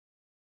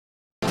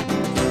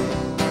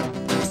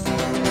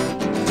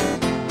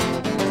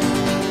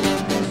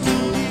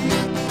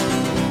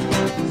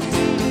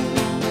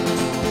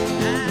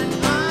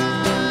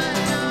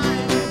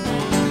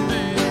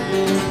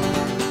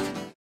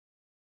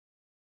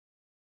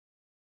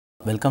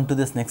Welcome to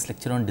this next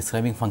lecture on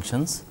describing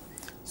functions.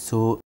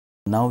 So,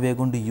 now we are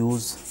going to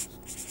use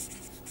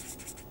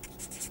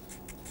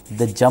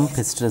the jump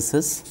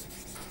hysteresis.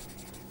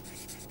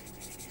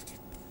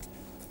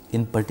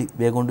 In particular,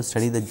 we are going to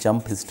study the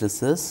jump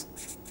hysteresis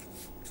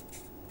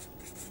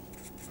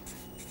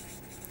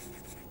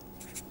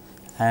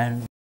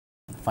and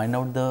find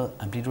out the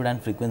amplitude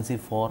and frequency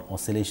for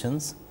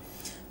oscillations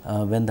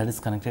when that is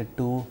connected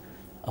to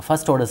a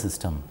first order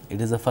system.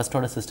 It is a first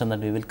order system that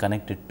we will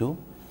connect it to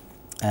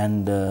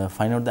and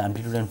find out the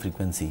amplitude and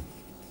frequency.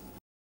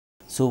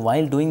 So,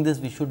 while doing this,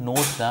 we should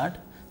note that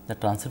the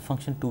transfer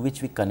function to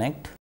which we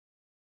connect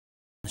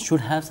should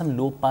have some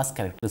low pass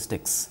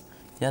characteristics.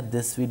 Yeah,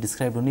 this we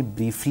described only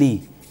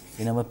briefly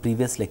in our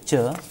previous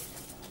lecture.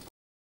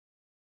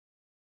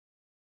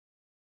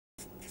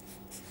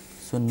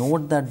 So,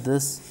 note that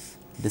this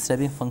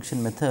describing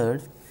function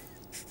method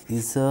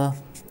is a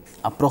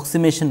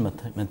approximation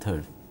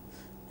method.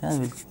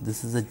 Yeah,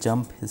 this is a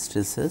jump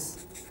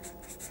hysteresis.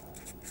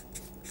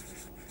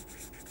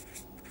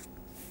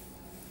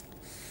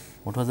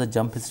 What was the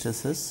jump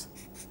hysteresis?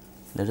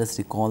 Let us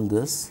recall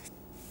this.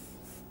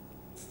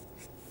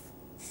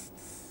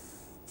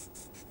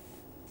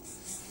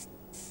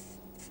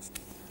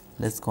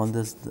 Let us call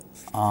this the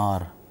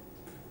R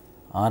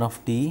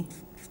of t,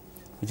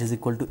 which is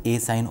equal to A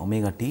sin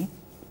omega t.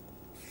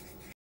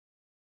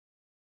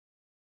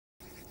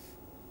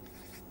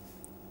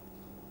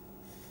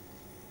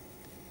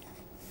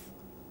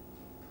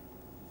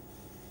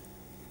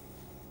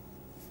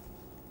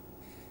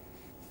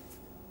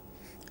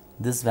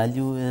 This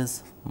value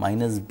is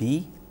minus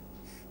b,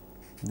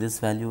 this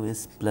value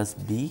is plus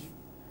b,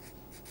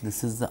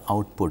 this is the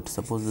output.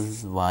 Suppose this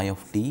is y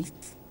of t,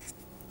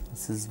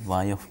 this is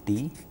y of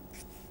t.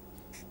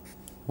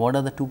 What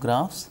are the two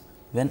graphs?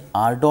 When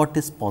r dot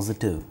is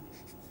positive,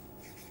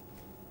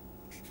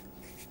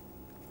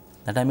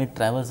 that time it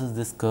traverses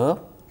this curve,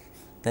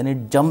 then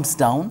it jumps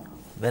down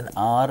when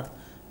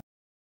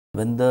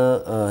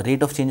the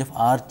rate of change of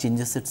r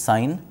changes its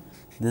sign,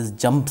 this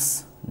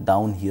jumps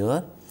down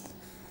here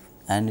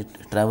and it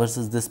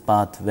traverses this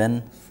path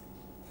when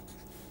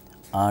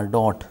r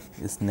dot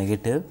is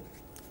negative,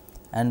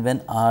 and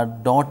when r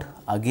dot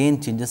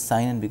again changes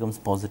sign and becomes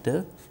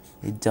positive,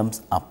 it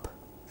jumps up.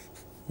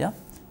 Yeah,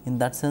 in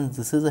that sense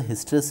this is a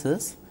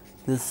hysteresis.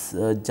 This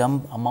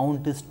jump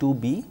amount is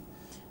 2b.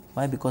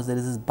 Why? Because there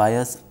is this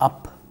bias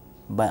up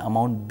by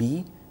amount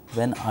b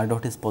when r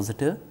dot is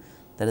positive,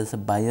 there is a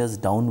bias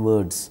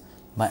downwards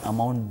by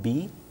amount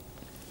b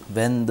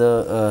when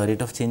the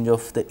rate of change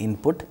of the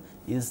input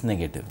is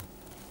negative.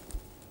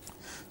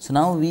 So,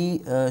 now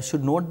we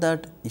should note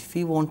that if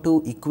we want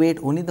to equate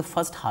only the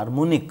first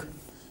harmonic,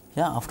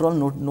 yeah, after all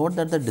note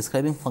that the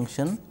describing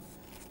function,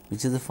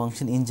 which is a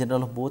function in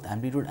general of both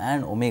amplitude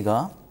and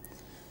omega,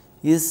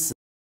 is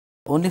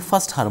only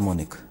first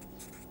harmonic.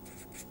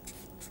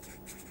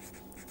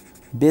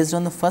 Based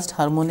on the first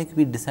harmonic,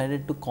 we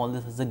decided to call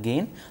this as a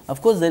gain. Of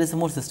course, there is a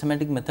more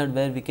systematic method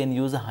where we can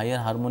use a higher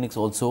harmonics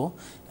also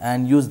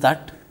and use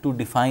that to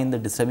define the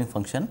describing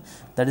function.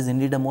 That is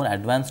indeed a more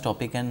advanced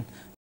topic and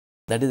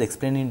that is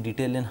explained in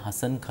detail in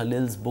Hassan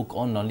Khalil's book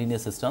on nonlinear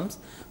systems,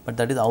 but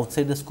that is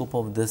outside the scope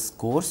of this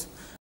course.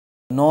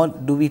 Nor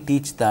do we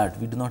teach that,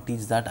 we do not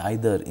teach that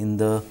either in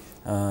the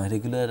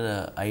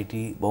regular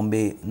IIT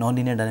Bombay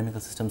nonlinear dynamical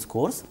systems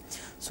course.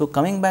 So,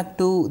 coming back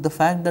to the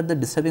fact that the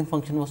describing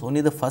function was only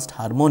the first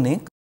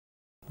harmonic,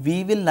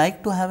 we will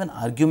like to have an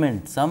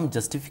argument, some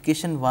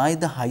justification why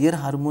the higher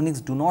harmonics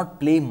do not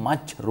play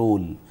much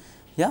role.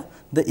 Yeah,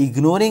 the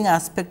ignoring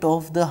aspect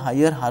of the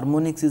higher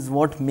harmonics is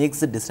what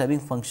makes the describing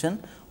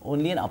function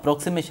only an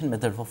approximation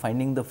method for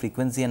finding the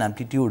frequency and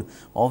amplitude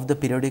of the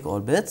periodic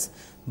orbits.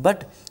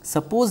 But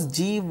suppose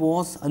G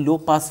was a low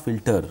pass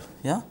filter,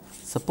 yeah,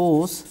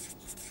 suppose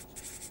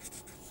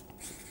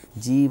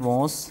G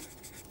was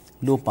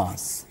low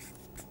pass,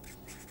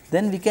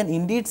 then we can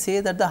indeed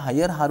say that the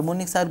higher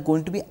harmonics are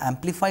going to be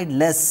amplified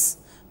less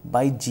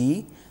by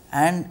G,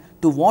 and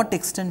to what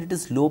extent it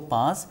is low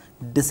pass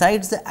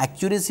decides the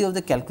accuracy of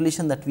the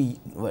calculation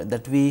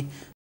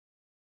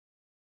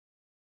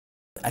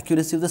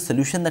accuracy of the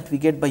solution that we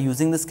get by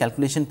using this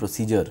calculation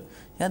procedure.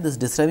 Yeah, this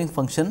describing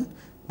function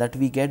that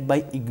we get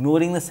by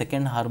ignoring the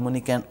second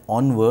harmonic and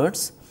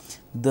onwards,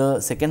 the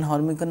second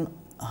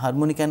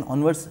harmonic and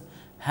onwards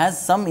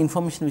has some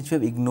information which we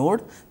have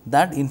ignored.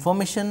 That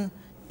information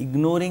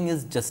ignoring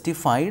is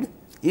justified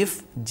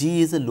if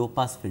G is a low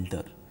pass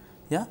filter.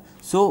 Yeah.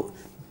 So,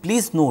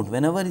 please note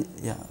whenever,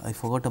 yeah, I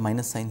forgot a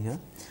minus sign here.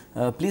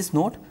 Please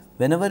note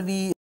whenever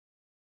we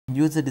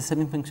use the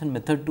describing function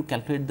method to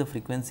calculate the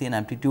frequency and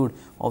amplitude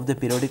of the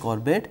periodic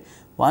orbit,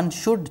 one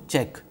should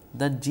check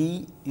that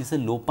G is a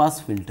low pass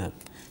filter.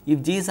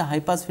 If G is a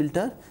high pass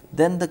filter,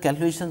 then the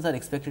calculations are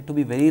expected to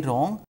be very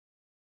wrong.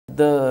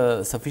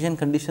 The sufficient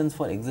conditions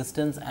for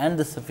existence and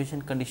the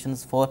sufficient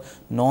conditions for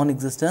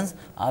non-existence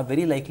are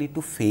very likely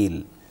to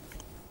fail.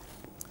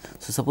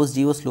 So, suppose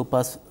G was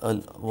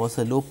was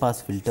a low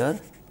pass filter,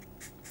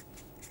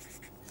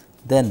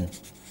 then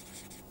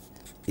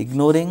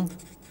ignoring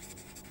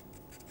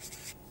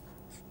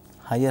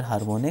higher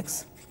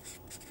harmonics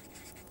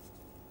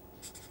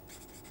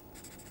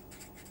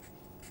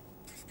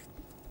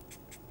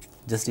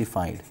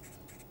justified.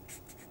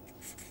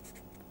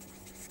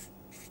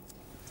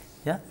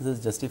 Yeah, this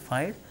is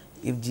justified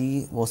if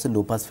G was a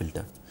low pass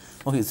filter.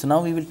 Okay, so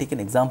now we will take an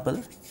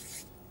example.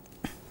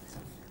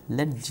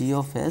 Let G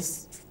of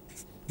S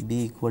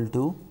be equal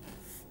to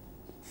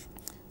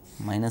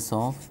minus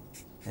of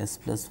S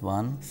plus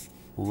 1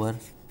 over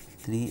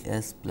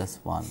 3S plus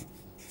 1.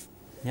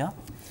 Yeah,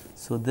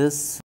 so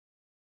this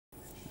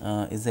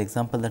is the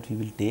example that we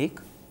will take.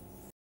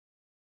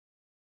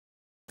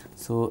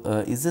 So,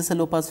 is this a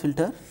low pass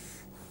filter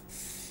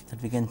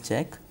that we can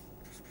check?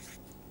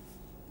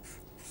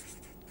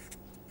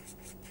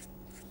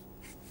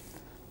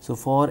 So,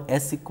 for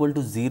S equal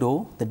to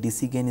 0, the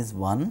DC gain is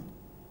 1,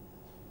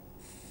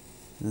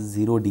 this is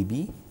 0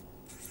 dB,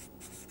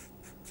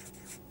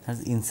 that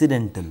is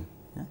incidental.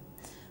 Yeah.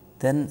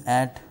 Then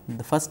at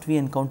the first we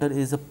encounter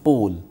is a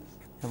pole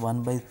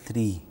 1 by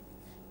 3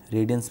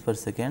 radians per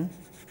second.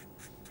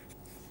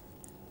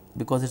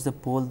 Because it is a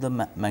pole, the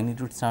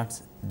magnitude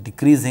starts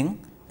decreasing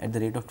at the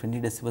rate of 20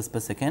 decibels per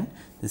second.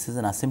 This is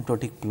an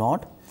asymptotic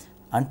plot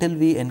until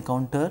we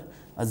encounter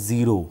a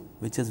 0,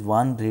 which is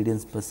 1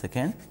 radians per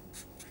second,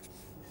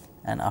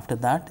 and after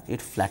that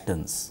it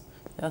flattens.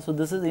 Yeah, so,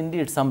 this is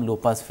indeed some low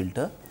pass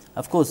filter.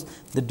 Of course,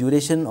 the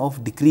duration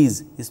of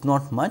decrease is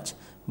not much,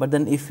 but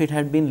then if it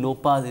had been low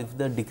pass, if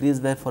the decrease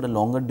were for a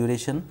longer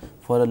duration,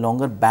 for a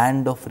longer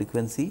band of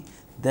frequency,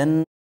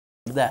 then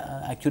the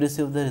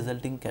accuracy of the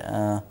resulting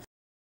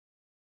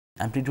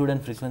amplitude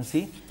and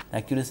frequency, the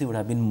accuracy would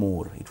have been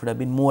more, it would have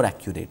been more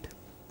accurate.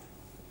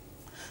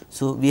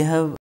 So, we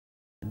have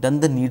done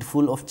the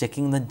needful of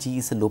checking that G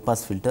is a low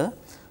pass filter.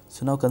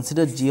 So, now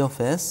consider G of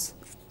S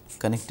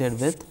connected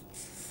with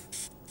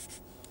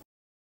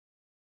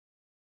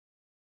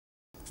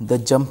the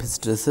jump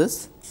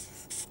hysteresis.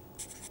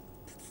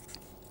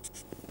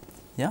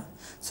 Yeah.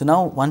 So,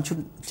 now one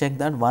should check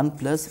that 1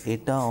 plus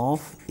eta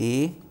of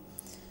A,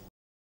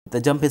 the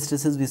jump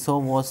hysteresis we saw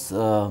was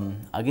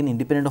again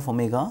independent of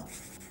omega.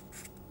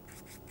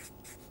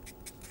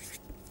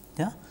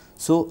 Yeah.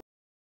 So,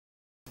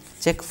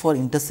 check for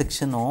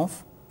intersection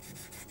of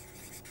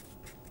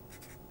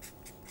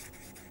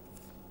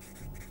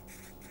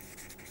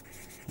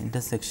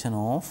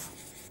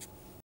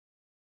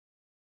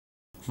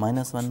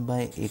minus 1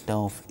 by eta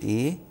of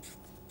A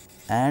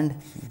and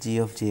G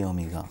of j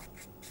omega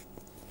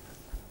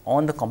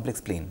on the complex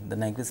plane, the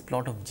Nyquist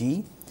plot of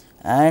G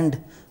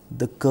and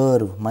the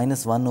curve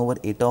minus 1 over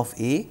eta of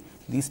A,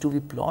 these two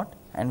we plot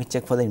and we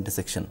check for the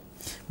intersection.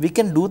 We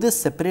can do this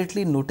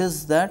separately,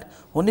 notice that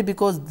only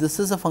because this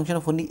is a function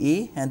of only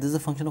A and this is a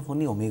function of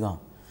only omega.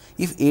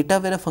 If eta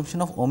were a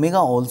function of omega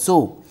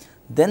also,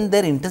 then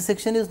their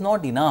intersection is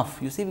not enough,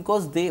 you see,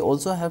 because they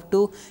also have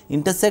to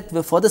intersect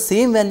for the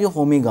same value of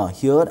omega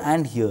here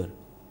and here.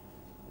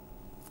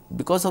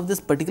 Because of this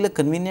particular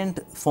convenient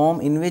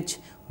form in which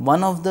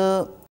one of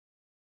the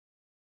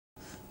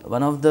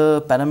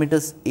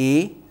parameters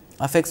A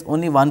affects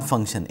only one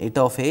function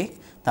eta of A,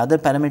 the other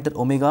parameter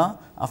omega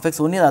affects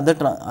only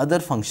other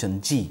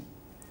function G.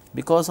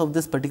 Because of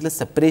this particular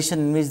separation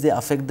in which they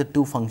affect the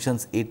two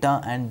functions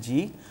eta and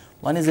G,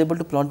 one is able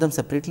to plot them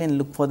separately and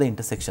look for the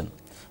intersection.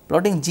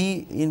 Plotting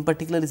G in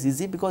particular is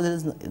easy because it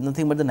is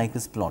nothing but the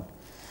Nyquist plot.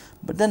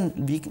 But then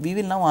we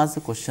will now ask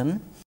the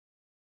question,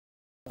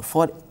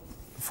 for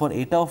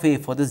eta of A,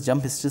 for this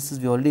jump hysteresis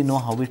we already know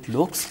how it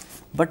looks,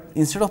 but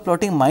instead of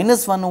plotting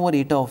minus 1 over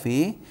eta of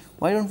A,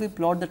 why do not we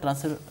plot the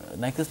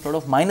Nyquist plot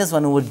of minus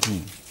 1 over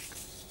G?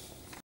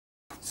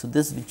 So,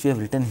 this which we have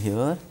written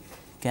here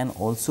can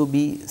also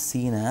be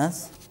seen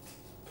as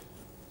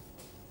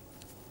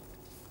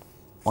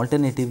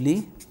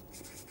alternatively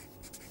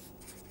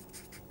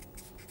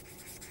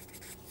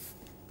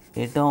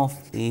eta of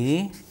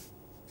A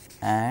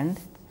and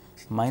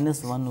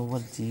minus 1 over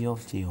G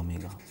of j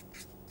omega.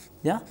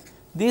 Yeah,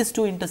 these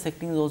two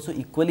intersecting is also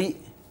equally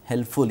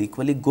helpful,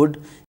 equally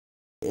good,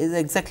 is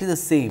exactly the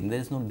same, there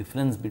is no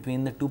difference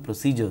between the two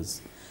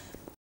procedures.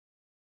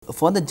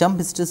 For the jump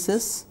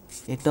hysteresis,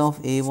 eta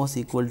of A was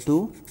equal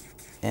to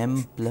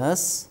m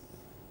plus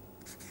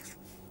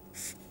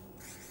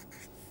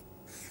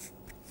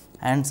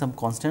and some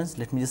constants.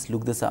 Let me just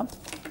look this up.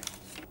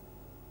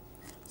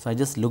 So, I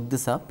just looked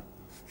this up.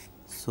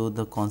 So,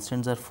 the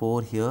constants are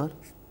 4 here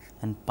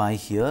and pi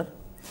here.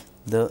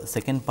 The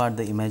second part,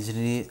 the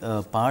imaginary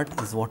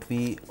part, is what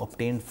we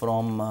obtained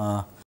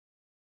from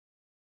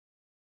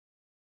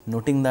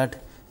noting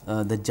that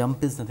the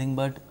jump is nothing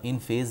but in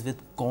phase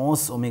with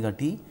cos omega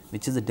t,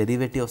 which is the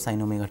derivative of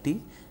sin omega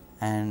t,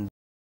 and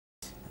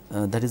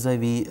that is why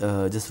we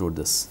just wrote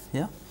this.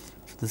 Yeah,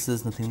 this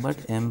is nothing but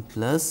m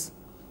plus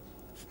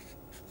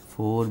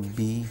 4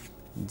 b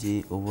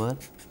j over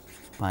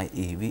pi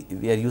a.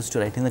 We are used to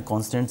writing the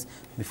constants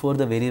before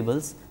the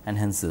variables and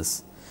hence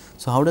this.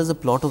 So, how does the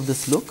plot of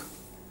this look?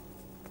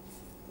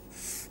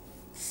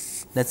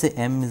 Let us say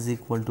m is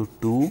equal to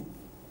 2,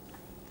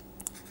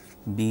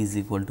 b is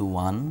equal to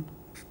 1,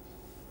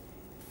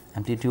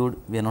 amplitude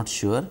we are not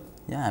sure.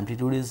 Yeah,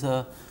 amplitude is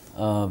a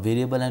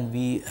variable and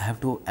we have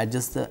to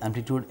adjust the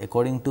amplitude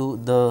according to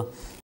the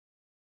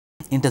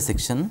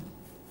intersection.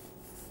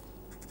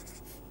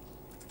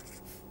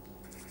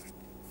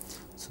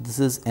 So, this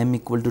is m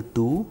equal to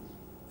 2,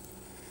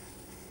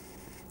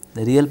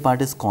 the real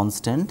part is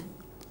constant.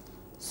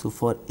 So,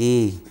 for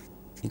a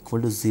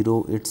equal to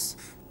 0 it is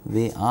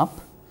way up,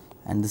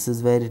 and this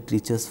is where it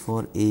reaches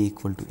for a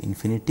equal to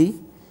infinity,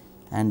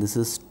 and this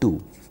is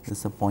 2, this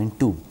is a point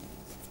 2.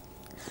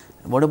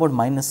 What about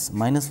minus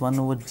 1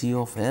 over g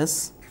of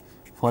s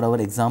for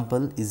our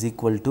example is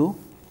equal to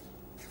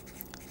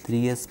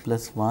 3s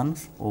plus 1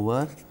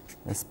 over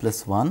s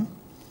plus 1.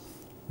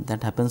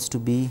 That happens to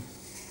be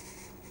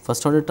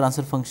first order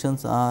transfer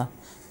functions are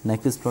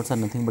Nyquist plots are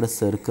nothing but a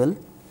circle.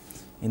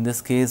 In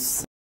this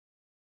case,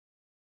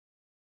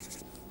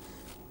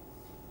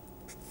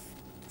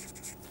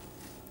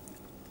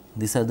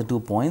 these are the 2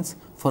 points.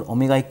 For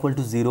omega equal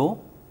to 0,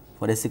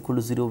 for s equal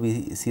to 0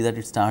 we see that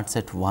it starts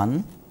at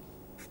 1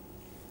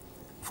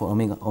 for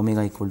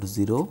omega equal to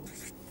 0,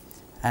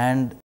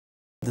 and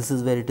this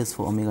is where it is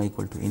for omega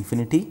equal to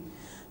infinity.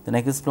 The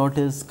Nyquist plot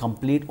is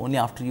complete only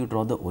after you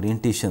draw the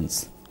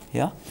orientations.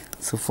 Yeah.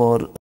 So,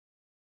 for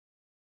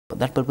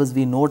that purpose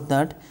we note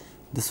that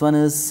this one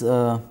is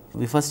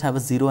we first have a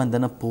 0 and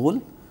then a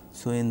pole.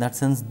 So, in that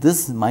sense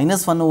this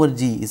minus 1 over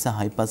g is a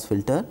high pass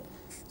filter.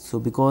 So,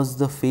 because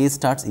the phase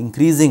starts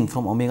increasing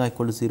from omega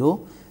equal to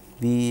 0,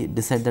 we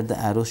decide that the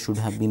arrows should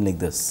have been like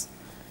this.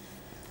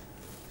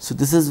 So,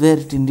 this is where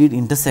it indeed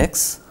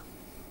intersects.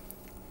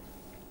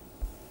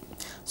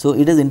 So,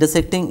 it is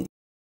intersecting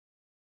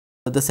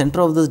the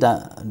center of this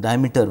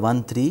diameter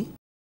 1 3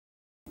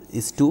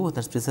 is 2,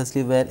 that is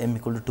precisely where m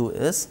equal to 2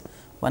 is.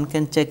 One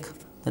can check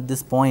that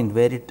this point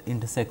where it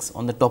intersects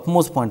on the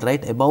topmost point,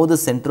 right above the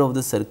center of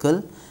the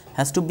circle,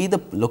 has to be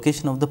the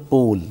location of the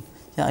pole.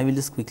 Yeah, I will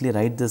just quickly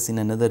write this in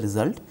another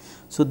result.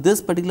 So,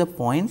 this particular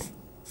point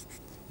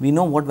we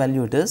know what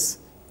value it is.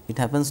 It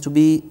happens to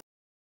be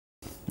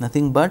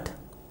nothing but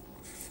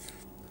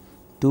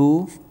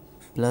 2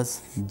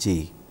 plus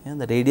j. Yeah,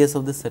 the radius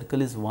of the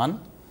circle is 1.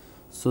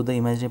 So, the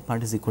imaginary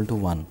part is equal to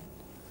 1.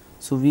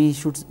 So, we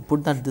should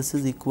put that this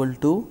is equal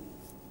to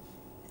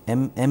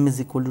m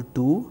is equal to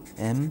 2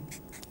 m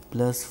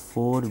plus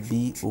 4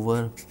 b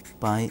over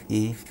pi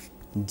a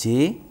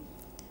j,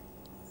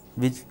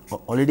 which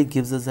already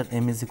gives us that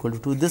m is equal to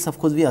 2. This of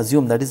course we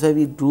assume, that is why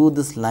we drew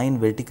this line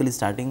vertically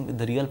starting with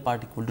the real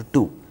part equal to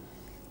 2.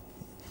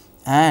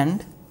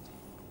 And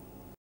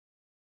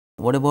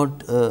what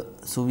about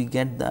so we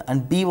get the,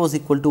 and b was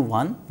equal to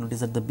 1, notice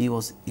that the b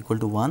was equal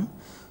to 1.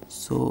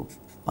 So,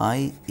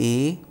 pi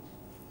a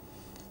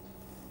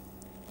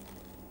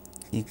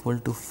equal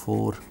to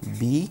 4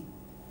 b,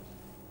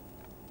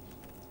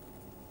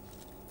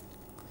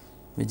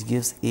 which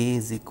gives a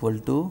is equal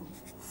to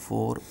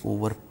 4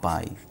 over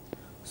pi.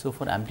 So,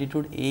 for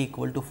amplitude a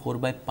equal to 4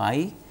 by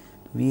pi,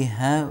 we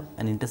have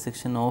an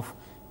intersection of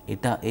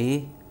eta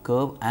a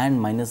curve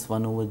and minus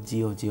 1 over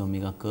g of j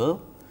omega curve.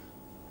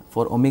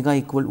 For omega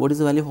equal, what is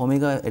the value of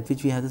omega at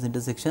which we have this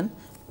intersection?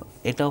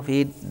 Eta of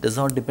a does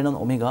not depend on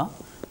omega,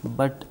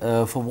 but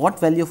for what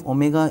value of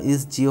omega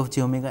is g of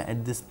j omega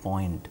at this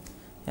point?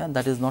 Yeah,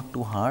 that is not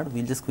too hard, we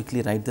will just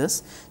quickly write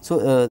this.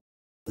 So,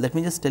 let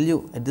me just tell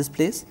you at this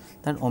place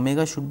that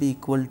omega should be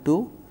equal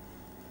to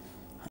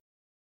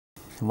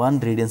 1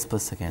 radians per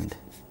second.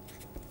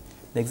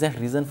 The exact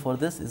reason for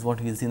this is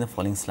what we will see in the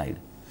following slide.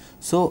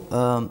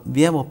 So,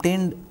 we have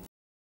obtained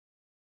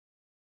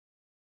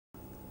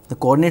the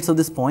coordinates of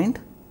this point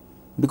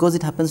because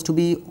it happens to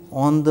be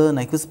on the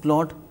Nyquist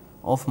plot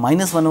of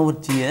minus 1 over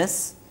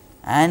gs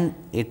and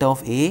eta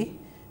of a.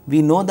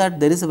 We know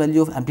that there is a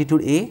value of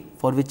amplitude a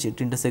for which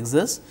it intersects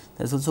this,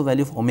 there is also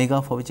value of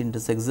omega for which it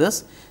intersects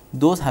this.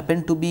 Those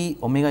happen to be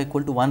omega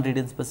equal to 1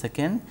 radians per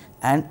second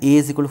and a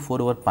is equal to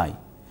 4 over pi.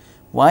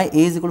 Why a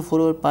is equal to 4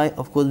 over pi?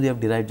 Of course, we have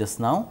derived just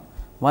now.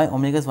 Why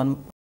omega is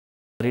 1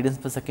 radians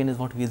per second is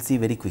what we will see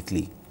very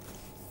quickly.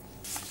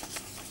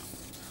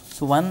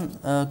 So, one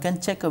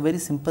can check a very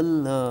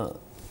simple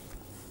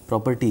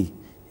property.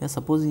 Yeah,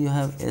 suppose you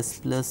have s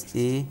plus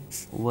a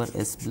over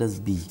s plus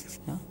b.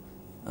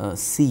 Yeah?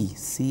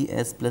 C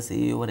s plus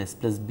a over s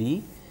plus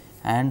b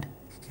and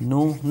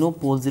no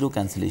pole 0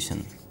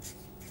 cancellation.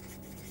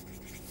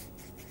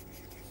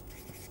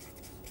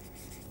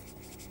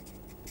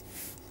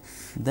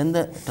 Then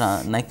the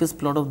Nyquist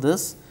plot of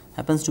this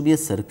happens to be a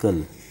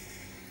circle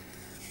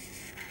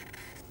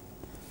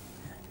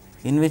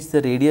in which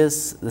the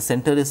radius, the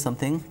center is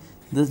something.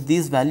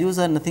 These values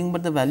are nothing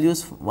but the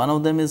values, one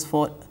of them is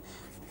for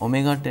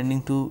omega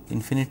tending to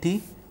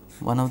infinity,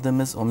 one of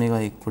them is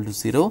omega equal to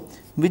 0.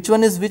 Which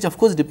one is which? Of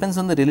course, depends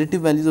on the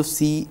relative values of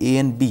c, a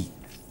and b.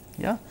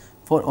 Yeah.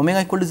 For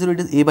omega equal to 0,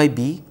 it is a by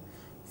b.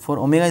 For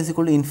omega is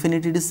equal to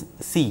infinity, it is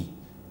c.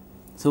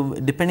 So,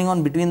 depending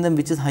on between them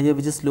which is higher,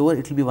 which is lower,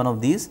 it will be one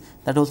of these.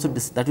 That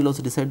will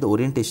also decide the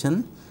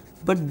orientation.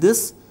 But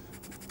this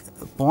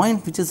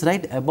point which is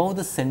right above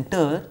the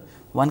center,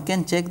 one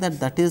can check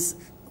that is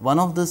one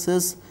of this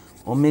is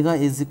omega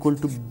is equal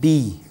to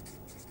b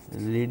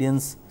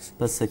radians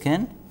per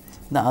second.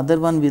 the other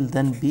one will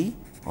then be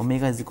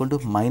omega is equal to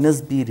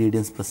minus b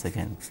radians per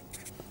second.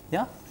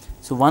 Yeah.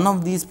 So, one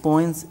of these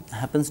points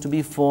happens to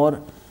be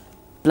for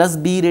plus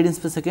b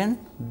radians per second,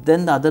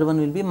 then the other one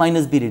will be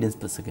minus b radians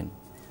per second.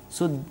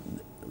 So,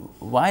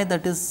 why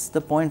that is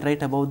the point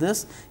right above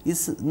this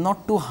is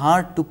not too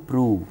hard to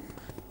prove.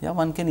 Yeah,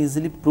 one can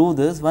easily prove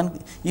this. One,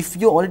 if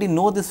you already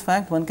know this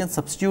fact, one can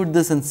substitute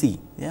this and see.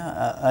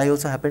 Yeah, I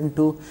also happen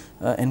to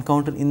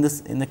encounter in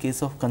the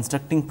case of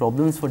constructing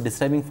problems for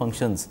describing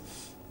functions.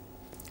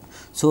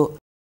 So,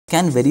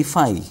 can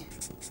verify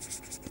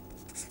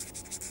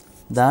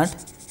that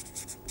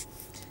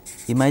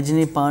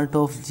imaginary part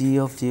of g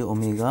of j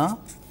omega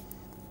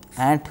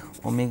at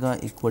omega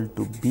equal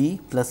to b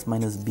plus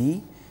minus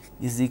b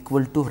is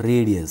equal to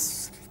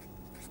radius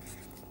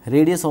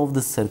of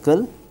the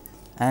circle,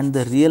 and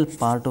the real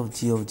part of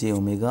g of j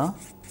omega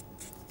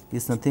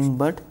is nothing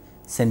but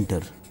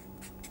center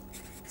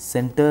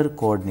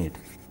coordinate.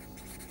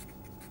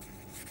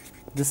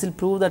 This will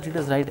prove that it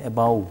is right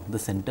above the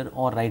center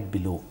or right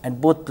below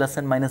at both plus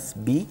and minus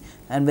b,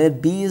 and where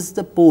b is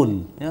the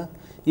pole. Yeah.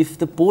 If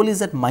the pole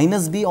is at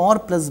minus b or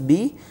plus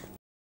b,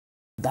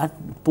 that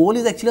pole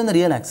is actually on the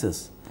real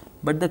axis,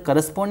 but the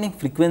corresponding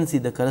frequency,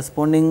 the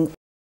corresponding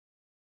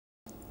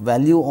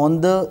value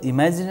on the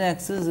imaginary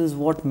axis is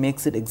what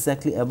makes it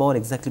exactly above or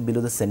exactly below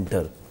the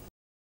center.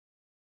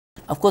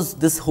 Of course,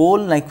 this whole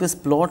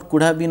Nyquist plot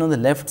could have been on the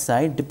left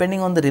side depending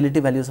on the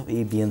relative values of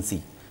a, b and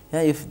c.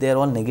 Yeah, if they are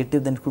all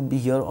negative, then it could be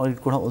here, or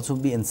it could also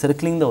be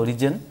encircling the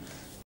origin.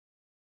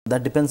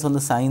 That depends on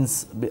the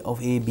signs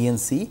of a, b and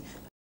c.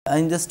 I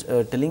am just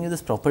telling you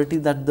this property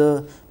that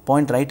the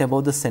point right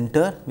above the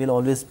center will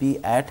always be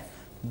at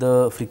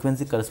the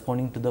frequency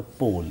corresponding to the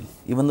pole,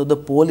 even though the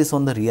pole is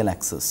on the real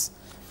axis.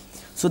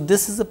 So,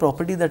 this is the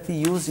property that we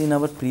used in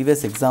our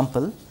previous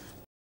example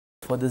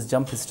for this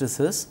jump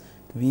hysteresis.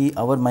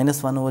 Our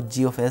minus 1 over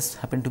g of s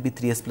happened to be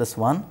 3s plus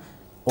 1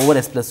 over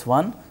s plus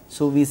 1.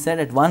 So, we said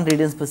at 1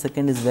 radians per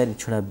second is where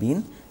it should have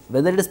been.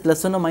 Whether it is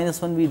plus 1 or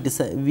minus 1,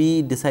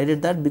 we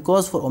decided that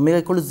because for omega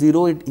equal to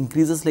 0 it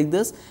increases like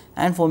this,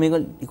 and for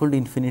omega equal to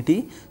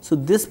infinity. So,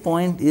 this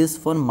point is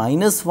for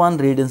minus 1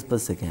 radians per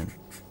second.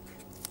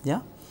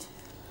 Yeah.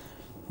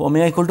 For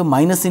omega equal to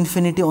minus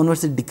infinity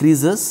onwards it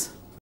decreases.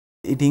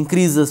 It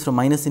increases from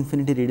minus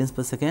infinity radians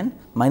per second,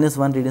 minus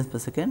 1 radians per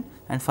second,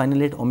 and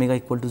finally at omega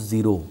equal to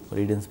 0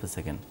 radians per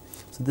second.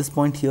 So, this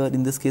point here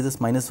in this case is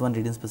minus 1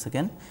 radians per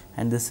second,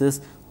 and this is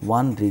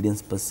 1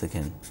 radians per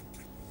second.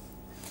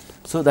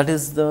 So, that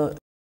is the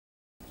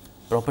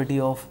property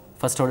of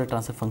first order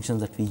transfer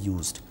functions that we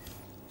used.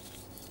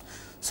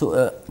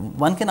 So,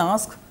 one can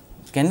ask,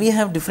 can we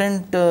have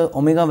different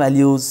omega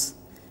values?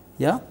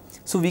 Yeah.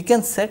 So, we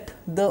can set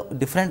the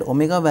different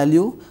omega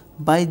value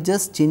by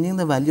just changing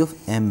the value of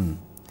m.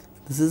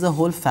 This is a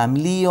whole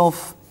family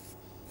of,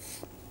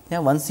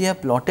 once you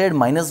have plotted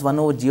minus 1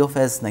 over g of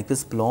s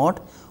Nyquist plot,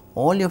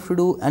 all you have to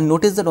do, and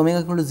notice that omega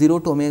equal to 0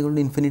 to omega equal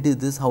to infinity,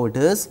 this is how it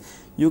is.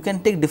 You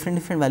can take different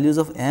values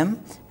of m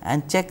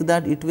and check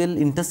that it will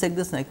intersect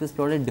this Nyquist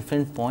plot at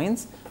different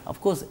points. Of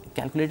course,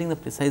 calculating the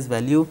precise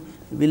value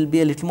will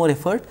be a little more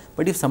effort,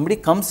 but if somebody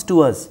comes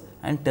to us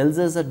and tells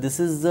us that this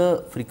is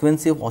the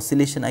frequency of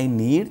oscillation I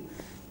need,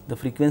 the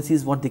frequency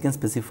is what they can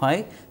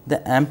specify.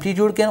 The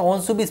amplitude can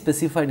also be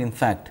specified in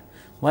fact.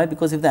 Why?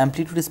 Because if the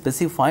amplitude is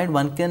specified,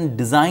 one can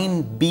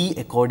design B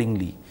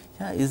accordingly.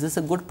 Yeah, is this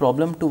a good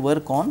problem to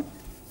work on?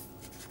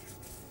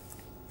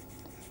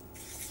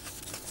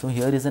 So,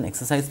 here is an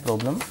exercise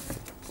problem.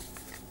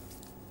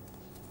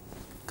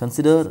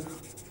 Consider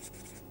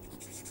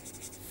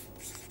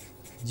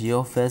g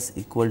of s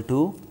equal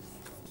to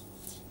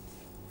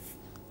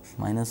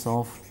minus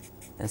of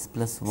s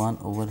plus 1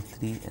 over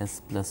 3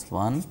 s plus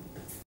 1.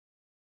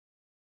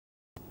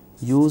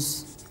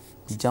 Use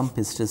jump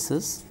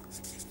hysteresis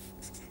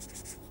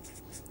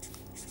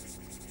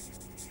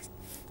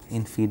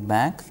in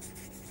feedback,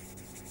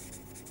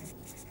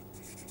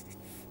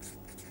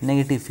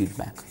 negative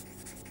feedback.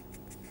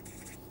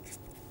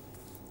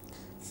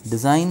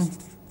 Design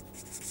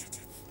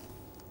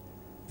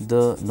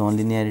the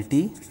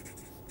nonlinearity.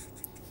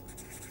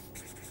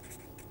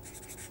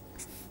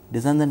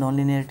 Design the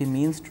nonlinearity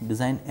means to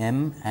design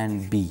m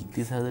and b.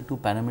 These are the two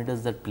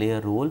parameters that play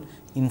a role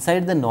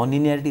inside the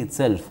nonlinearity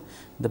itself.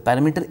 The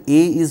parameter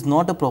a is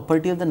not a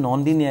property of the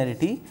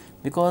nonlinearity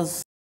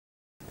because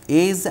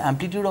a is the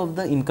amplitude of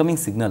the incoming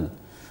signal,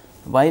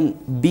 while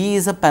b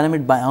is a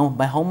parameter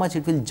by how much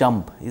it will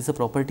jump is a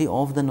property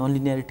of the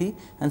nonlinearity,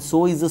 and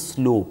so is the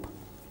slope.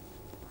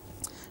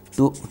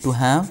 To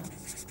have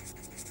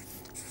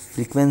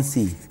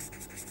frequency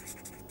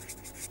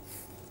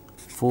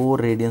 4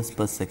 radians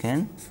per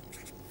second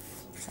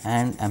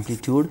and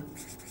amplitude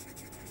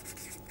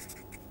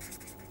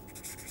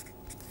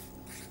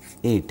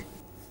 8,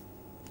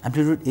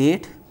 amplitude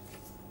 8,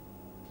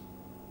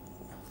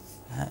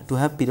 to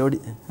have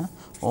periodic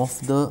of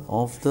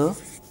the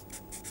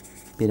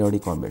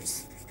periodic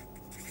orbits.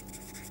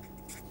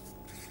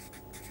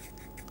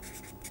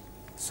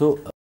 So,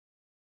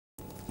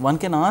 one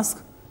can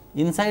ask,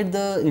 inside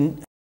the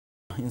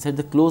inside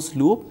the closed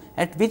loop,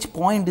 at which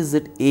point is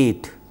it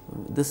 8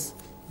 this,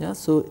 yeah.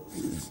 So,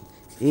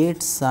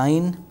 8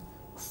 sine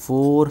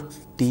 4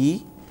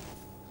 t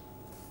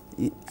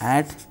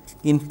at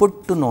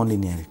input to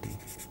nonlinearity.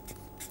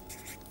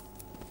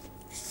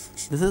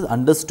 This is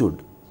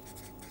understood.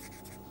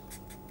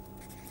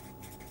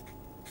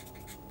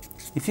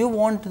 If you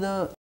want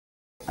the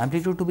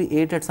amplitude to be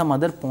 8 at some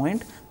other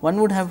point, one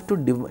would have to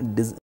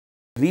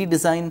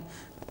redesign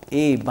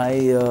A by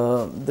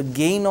the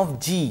gain of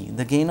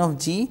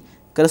G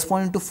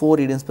corresponding to 4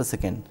 radians per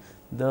second.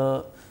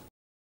 The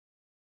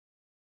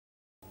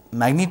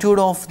magnitude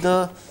of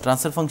the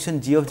transfer function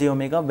g of j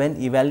omega when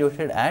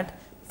evaluated at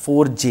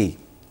 4j.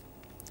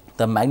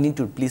 The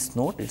magnitude, please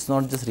note, it is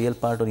not just real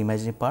part or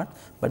imaginary part,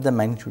 but the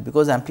magnitude,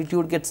 because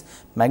amplitude gets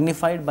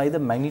magnified by the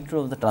magnitude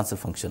of the transfer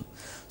function.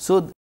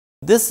 So,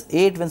 this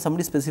 8, when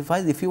somebody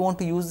specifies, if you want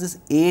to use this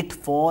 8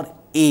 for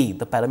A,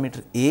 the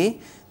parameter A,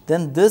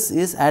 then this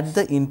is at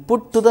the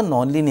input to the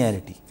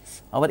nonlinearity.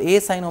 Our A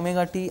sin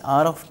omega t,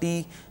 R of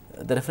t,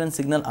 the reference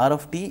signal R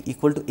of t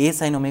equal to A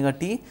sin omega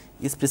t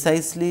is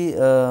precisely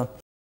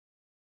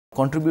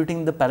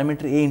contributing the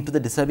parameter A into the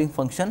disturbing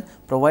function,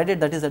 provided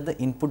that is at the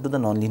input to the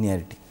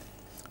nonlinearity.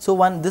 So,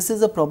 this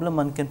is a problem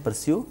one can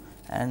pursue,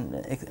 and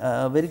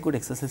a very good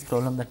exercise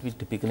problem that we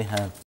typically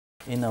have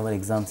in our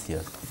exams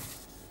here.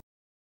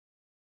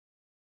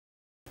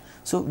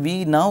 So,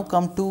 we now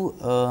come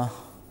to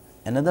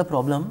another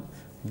problem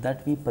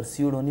that we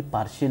pursued only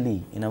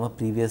partially in our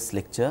previous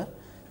lecture.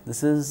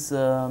 This is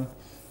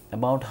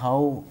about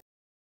how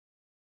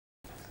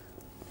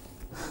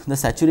the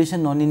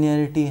saturation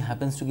nonlinearity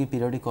happens to give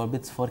periodic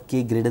orbits for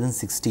k greater than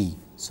 60.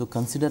 So,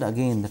 consider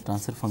again the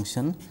transfer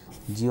function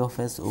g of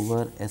s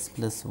over s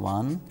plus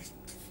 1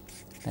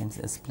 times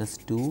s plus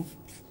 2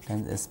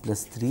 times s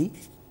plus 3,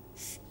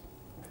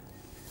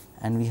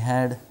 and we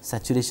had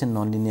saturation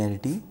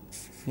nonlinearity.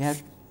 We had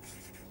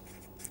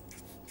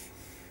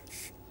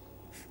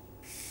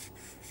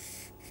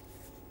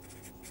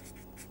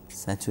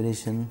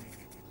saturation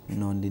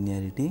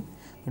nonlinearity,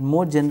 but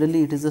more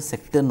generally it is a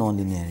sector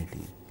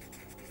nonlinearity.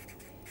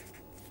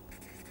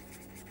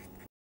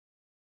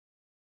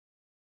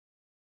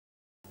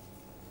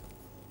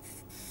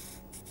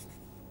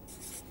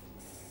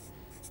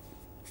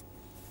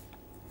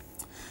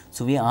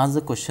 So, we asked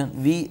the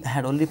question, we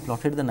had already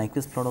plotted the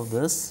Nyquist plot of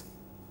this.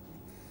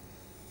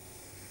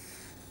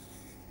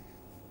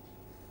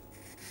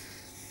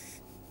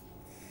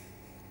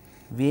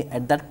 We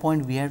at that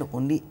point we had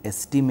only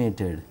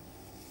estimated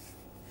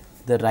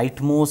the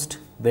rightmost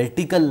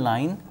vertical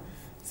line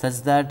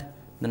such that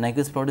the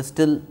Nyquist plot is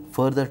still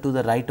further to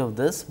the right of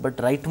this, but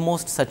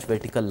rightmost such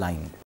vertical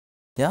line.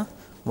 Yeah.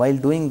 While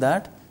doing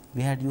that,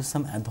 we had used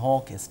some ad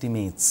hoc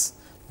estimates.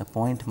 The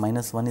point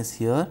 -1 is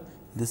here.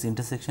 This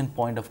intersection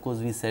point, of course,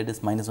 we said is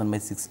 -1 by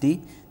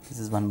 60. This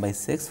is 1 by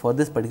 6 for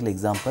this particular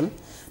example.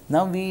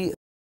 Now,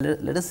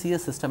 let us see a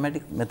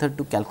systematic method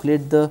to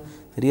calculate the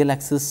real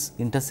axis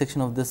intersection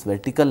of this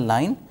vertical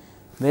line,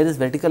 where this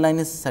vertical line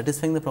is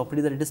satisfying the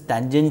property that it is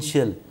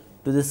tangential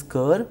to this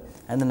curve,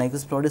 and the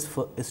Nyquist plot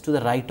is to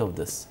the right of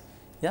this.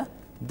 Yeah,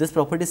 this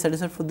property is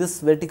satisfied for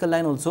this vertical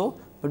line also,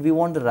 but we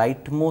want the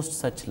rightmost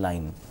such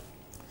line.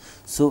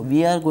 So,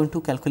 we are going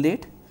to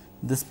calculate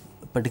this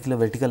particular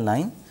vertical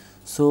line.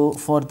 So,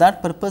 for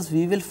that purpose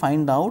we will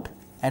find out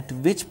at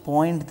which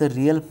point the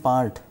real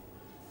part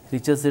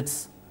reaches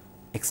its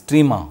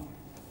extrema.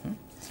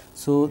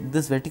 So,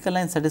 this vertical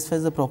line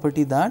satisfies the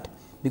property that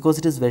because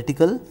it is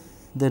vertical,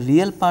 the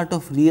real part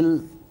of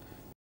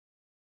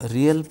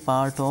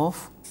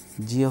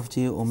g of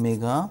j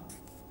omega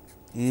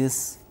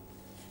is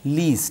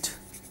least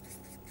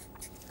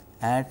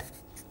at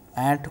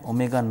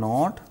omega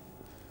naught.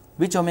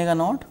 Which omega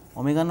naught?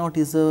 Omega naught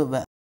is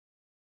a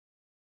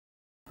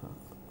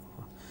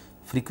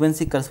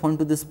frequency corresponding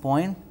to this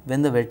point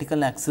when the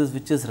vertical axis,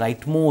 which is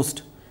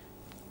rightmost,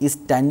 is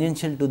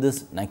tangential to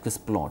this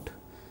Nyquist plot.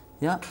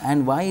 Yeah,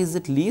 and why is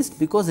it least?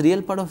 Because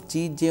real part of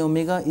g j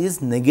omega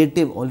is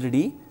negative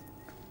already.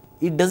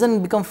 It does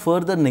not become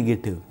further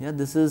negative. Yeah,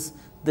 this is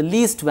the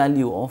least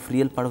value of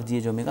real part of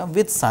g j omega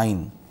with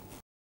sign.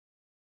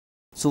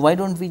 So, why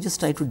do not we just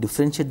try to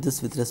differentiate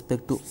this with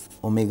respect to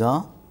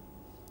omega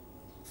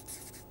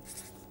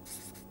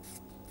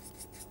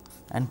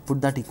and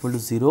put that equal to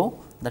 0?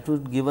 That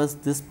would give us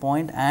this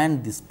point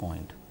and this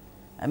point,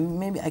 and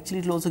maybe actually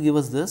it will also give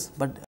us this,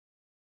 but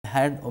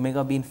had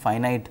omega been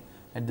finite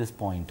at this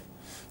point.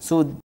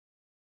 So,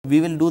 we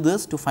will do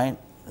this to find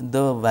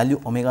the value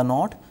omega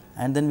naught,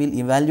 and then we will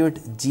evaluate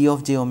g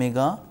of j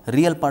omega,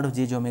 real part of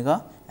j j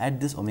omega at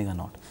this omega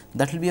naught.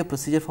 That will be a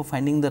procedure for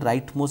finding the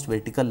rightmost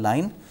vertical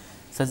line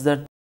such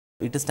that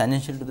it is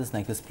tangential to this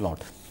Nyquist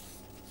plot.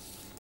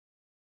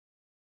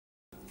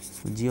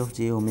 So, g of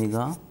j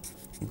omega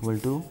equal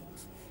to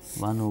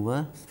 1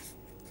 over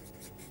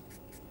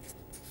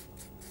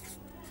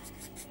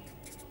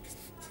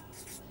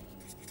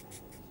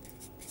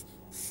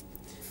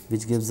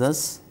which gives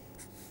us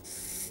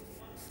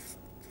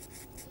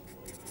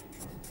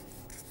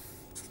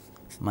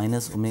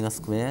minus omega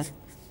square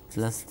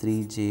plus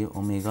 3 j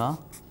omega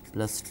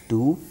plus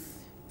 2,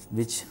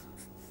 which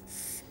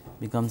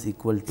becomes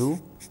equal to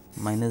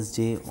minus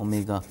j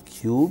omega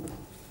cube.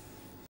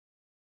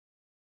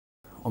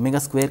 Omega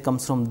square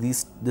comes from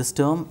this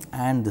term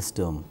and this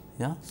term,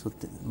 yeah. So,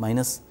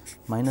 minus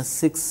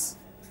 6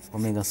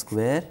 omega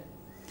square,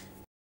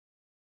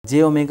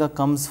 j omega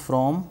comes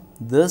from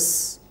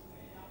this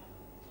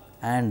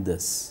and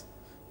this,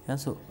 yeah.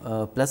 So,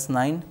 plus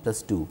 9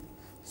 plus 2,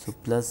 so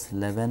plus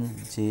 11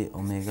 j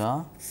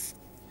omega,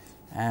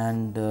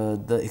 and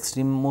the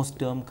extrememost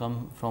term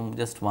come from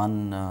just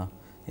one,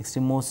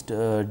 extrememost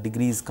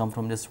degrees come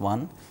from just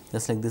one,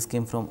 just like this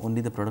came from only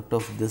the product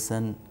of this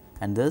and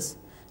this,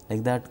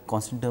 like that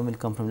constant term will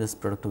come from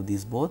just product of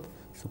these both.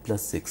 So,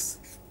 plus 6.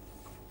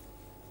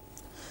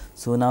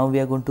 So, now we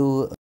are going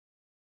to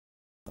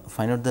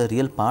find out the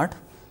real part.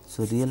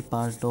 So, real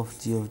part of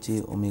g of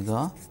j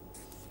omega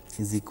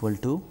is equal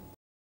to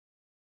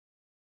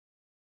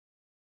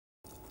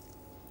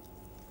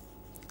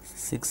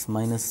 6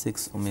 minus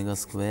 6 omega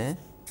square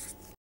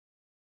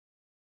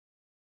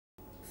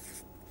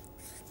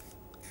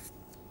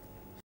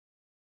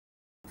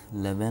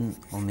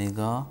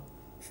omega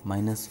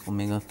minus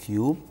omega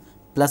cube,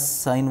 plus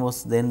sign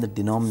was there in the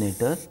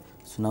denominator.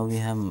 So, now we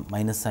have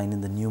minus sign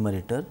in the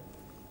numerator,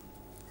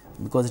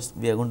 because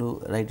we are going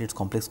to write its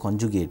complex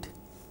conjugate.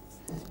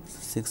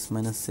 6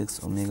 minus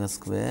 6 omega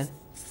square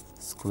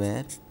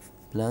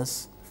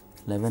plus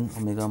 11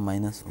 omega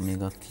minus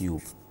omega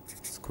cube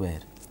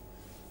square.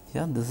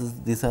 Yeah,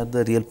 these are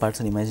the real parts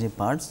and imaginary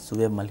parts. So,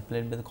 we have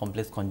multiplied by the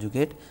complex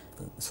conjugate,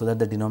 so that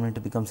the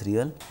denominator becomes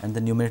real and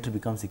the numerator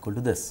becomes equal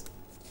to this.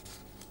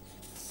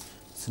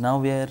 So, now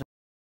we are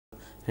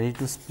ready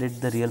to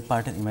split the real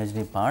part and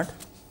imaginary part.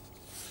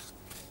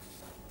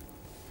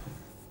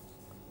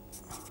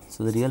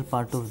 So, the real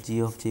part of g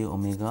of j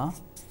omega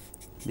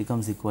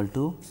becomes equal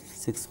to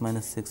 6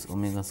 minus 6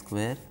 omega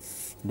square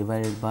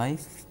divided by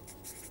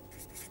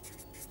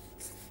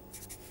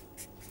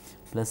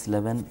plus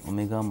 11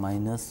 omega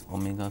minus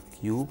omega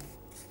cube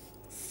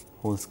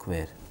whole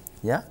square.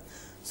 Yeah.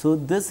 So,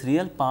 this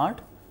real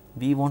part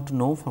we want to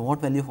know for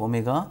what value of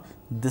omega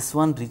this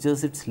one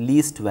reaches its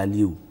least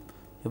value.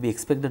 We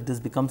expect that this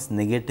becomes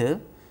negative,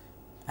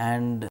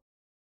 and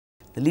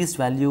the least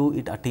value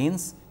it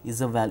attains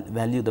is a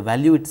value, the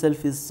value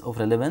itself is of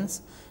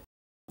relevance,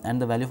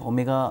 and the value of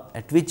omega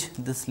at which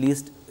this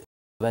least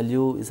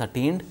value is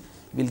attained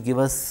will give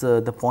us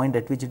the point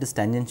at which it is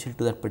tangential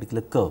to that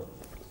particular curve,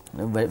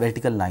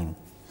 vertical line.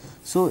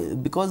 So,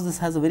 because this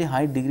has a very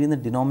high degree in the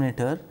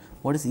denominator,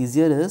 what is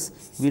easier is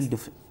we will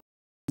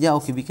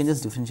we can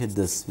just differentiate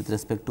this with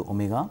respect to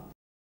omega.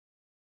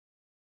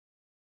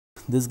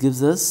 This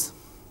gives us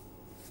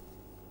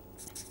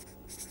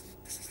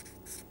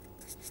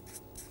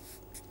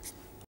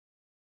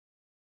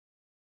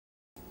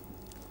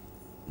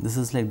this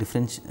is like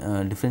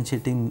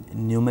differentiating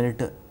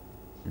numerator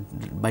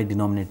by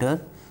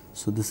denominator.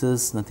 So, this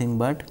is nothing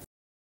but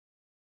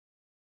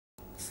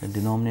the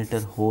denominator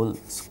whole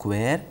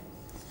square,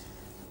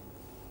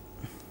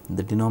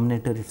 the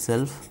denominator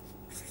itself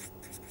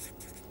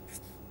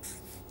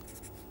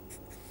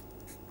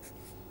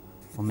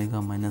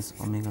omega minus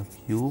omega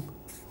cube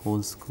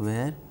whole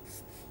square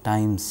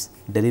times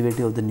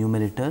derivative of the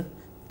numerator,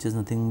 which is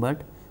nothing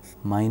but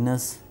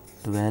minus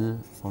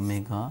 12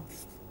 omega,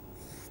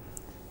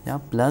 yeah,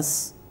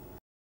 plus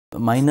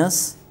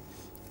minus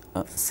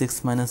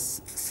 6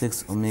 minus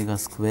 6 omega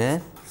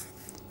square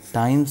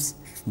times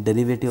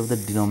derivative of the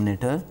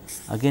denominator,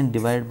 again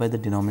divided by the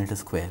denominator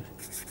square.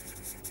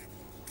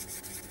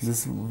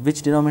 This,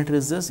 which denominator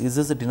is this? Is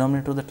this the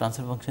denominator of the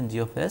transfer function g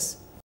of s?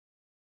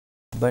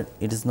 But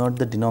it is not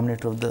the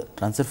denominator of the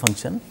transfer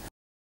function,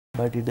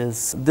 but it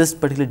is this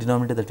particular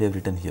denominator that we have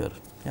written here.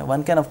 Yeah,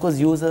 one can of course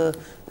use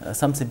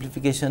some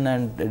simplification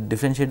and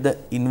differentiate the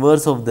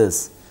inverse of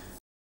this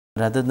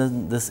rather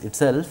than this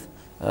itself,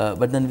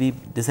 but then we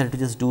decided to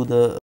just do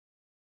the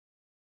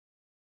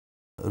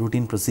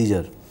routine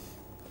procedure.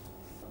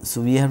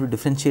 So, we have to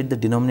differentiate the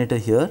denominator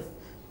here,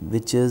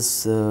 which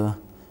is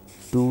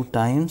 2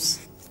 times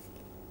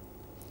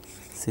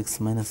 6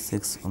 minus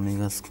 6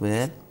 omega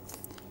square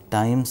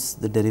times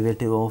the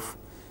derivative of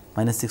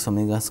minus 6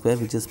 omega square,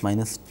 which is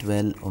minus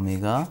 12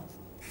 omega,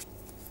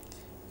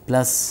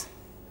 plus,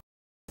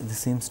 this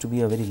seems to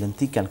be a very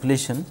lengthy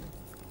calculation.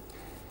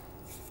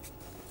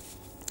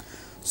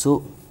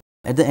 So,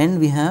 at the end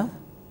we have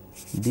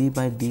d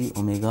by d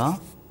omega,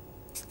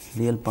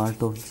 real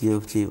part of g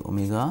of j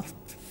omega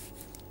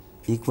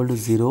equal to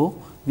 0.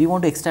 We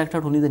want to extract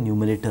out only the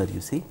numerator,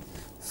 you see.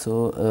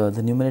 So,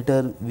 the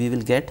numerator we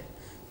will get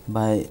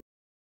by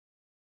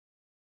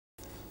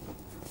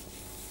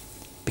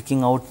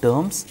picking out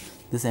terms.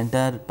 This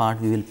entire part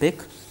we will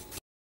pick.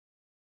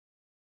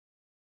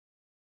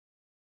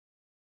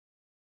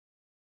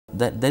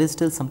 That there is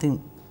still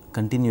something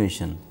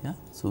continuation, yeah.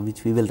 So,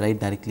 which we will write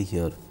directly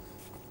here,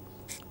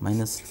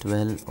 minus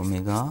 12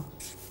 omega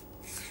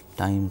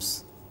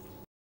times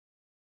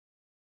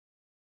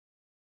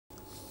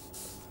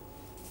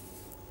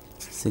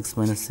 6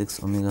 minus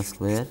 6 omega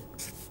square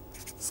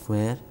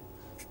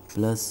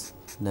plus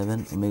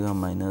 11 omega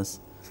minus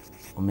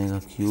omega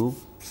cube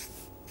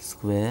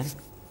square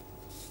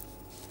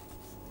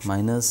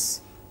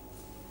minus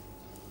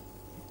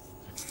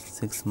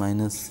 6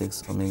 minus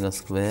 6 omega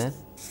square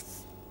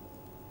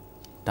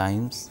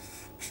times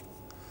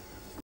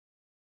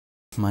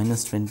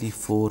minus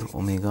 24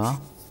 omega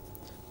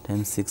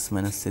times 6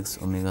 minus 6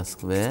 omega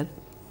square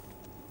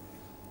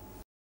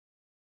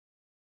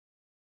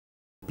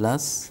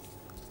plus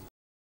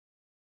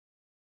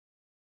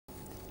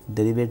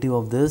derivative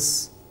of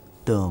this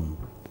term,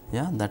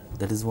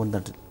 that is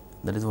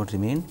what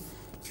remained,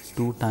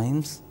 2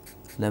 times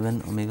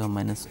 11 omega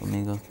minus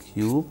omega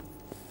cube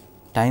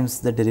times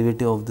the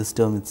derivative of this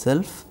term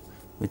itself,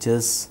 which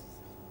is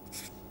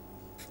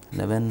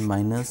 11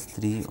 minus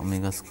 3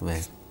 omega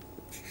square.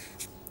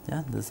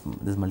 This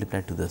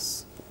multiplied to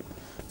this.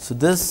 So,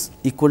 this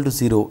equal to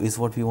 0 is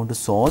what we want to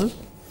solve.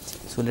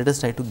 So, let us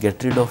try to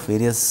get rid of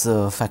various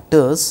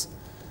factors.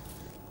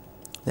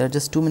 There are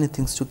just too many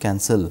things to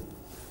cancel.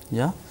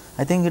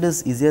 I think it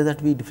is easier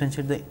that we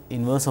differentiate the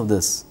inverse of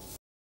this.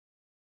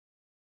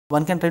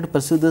 One can try to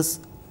pursue this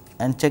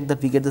and check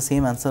that we get the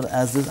same answer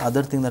as this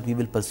other thing that we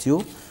will pursue.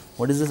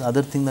 What is this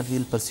other thing that we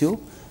will pursue?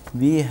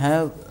 We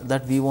have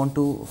that we want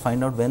to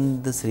find out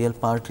when this real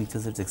part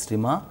reaches its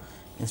extrema.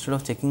 Instead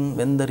of checking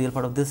when the real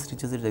part of this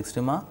reaches its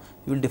extrema,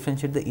 we will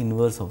differentiate the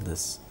inverse of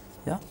this.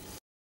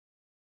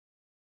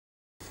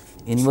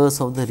 Inverse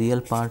of the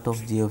real part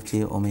of g of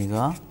j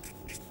omega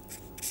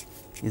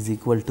is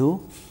equal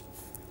to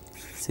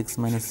 6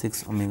 minus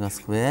 6 omega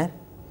square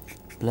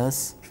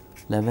plus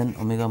 11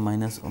 omega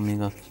minus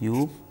omega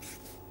cube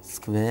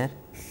square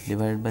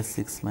divided by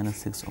 6 minus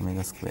 6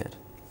 omega square.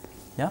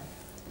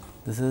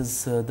 This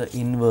is the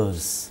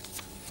inverse.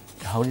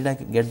 How did I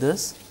get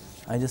this?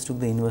 I just took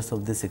the inverse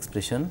of this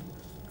expression.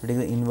 To take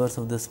the inverse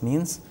of this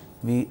means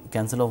we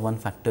cancel off one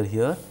factor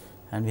here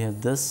and we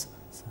have this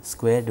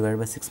square divided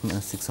by 6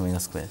 minus 6 omega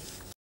square.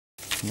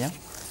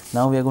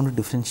 Now, we are going to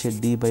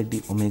differentiate d by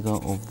d omega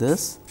of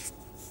this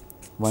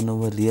 1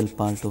 over real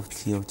part of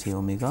g of j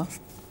omega,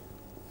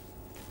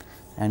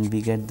 and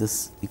we get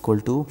this equal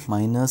to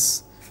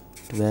minus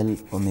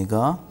 12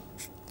 omega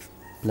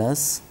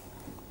plus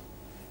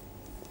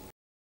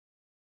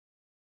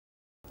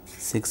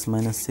 6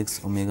 minus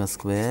 6 omega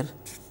square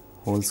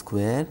whole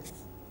square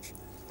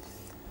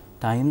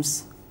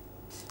times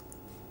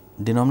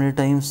denominator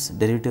times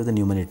derivative of the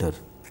numerator,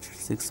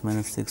 6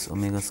 minus 6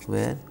 omega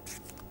square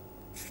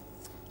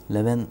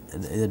 11,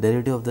 the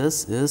derivative of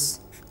this is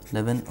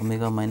 11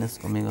 omega minus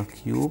omega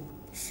cube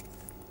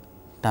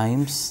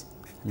times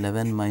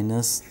 11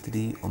 minus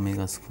 3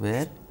 omega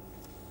square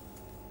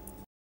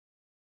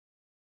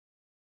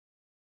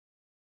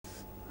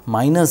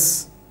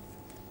minus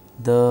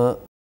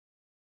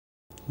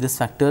this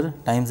factor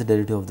times the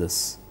derivative of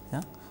this.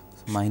 So,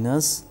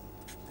 minus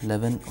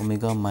 11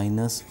 omega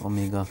minus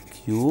omega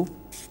cube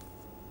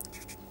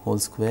whole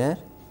square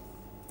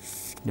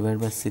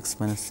divided by 6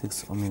 minus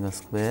 6 omega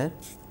square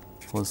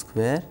whole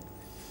square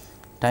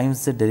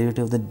times the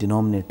derivative of the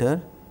denominator,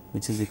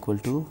 which is equal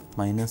to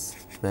minus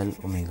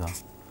 12 omega.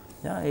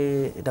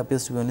 It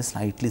appears to be only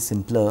slightly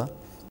simpler.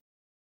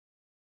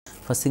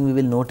 First thing we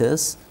will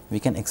notice, we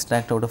can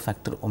extract out a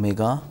factor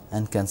omega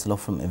and cancel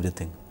off from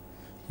everything.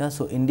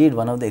 So, indeed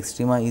one of the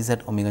extrema is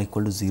at omega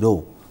equal to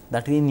 0,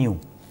 that we knew.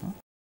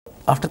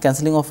 After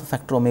cancelling off a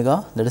factor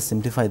omega, let us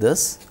simplify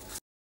this.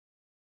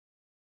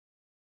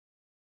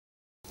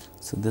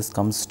 So, this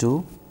comes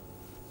to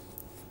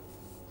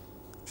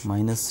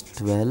minus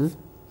 12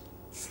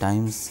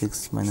 times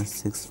 6 minus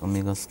 6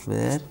 omega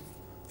square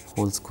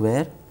whole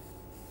square.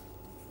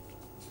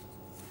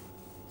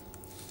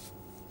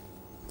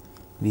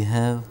 We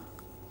have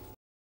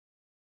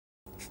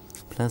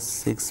plus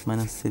 6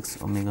 minus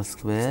 6 omega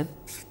square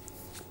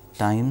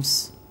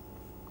times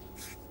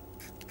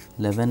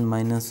 11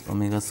 minus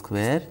omega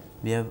square.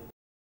 We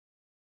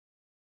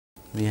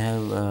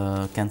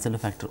have cancelled a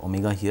factor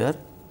omega here.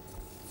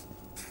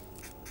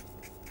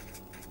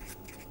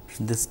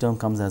 This term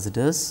comes as it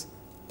is.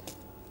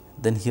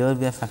 Then here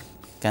we have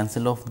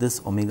cancelled off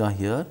this omega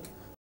here,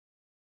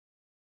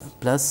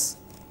 plus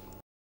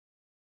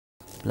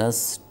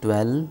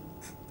 12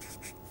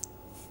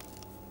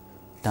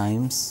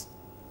 times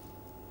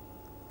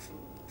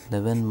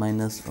 11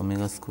 minus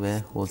omega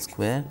square whole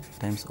square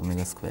times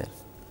omega square.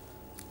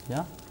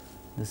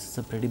 This is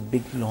a pretty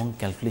big long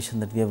calculation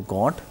that we have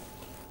got,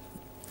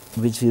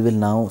 which we will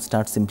now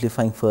start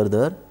simplifying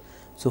further.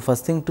 So,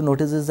 first thing to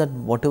notice is that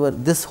whatever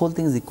this whole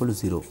thing is equal to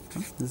 0,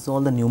 this is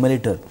all the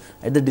numerator.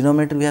 At the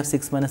denominator we have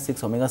 6 minus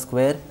 6 omega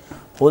square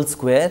whole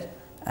square,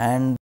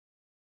 and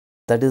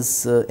that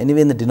is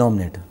anyway in the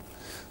denominator.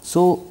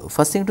 So,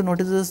 first thing to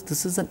notice is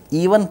this is an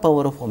even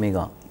power of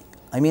omega.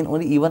 I mean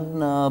only even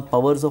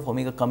powers of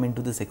omega come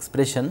into this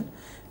expression.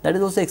 That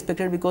is also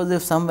expected, because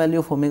if some value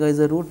of omega is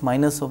a root,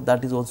 minus of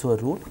that is also a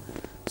root.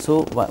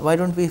 So, why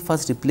do not we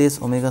first replace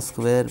omega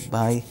square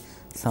by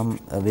some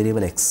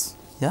variable x?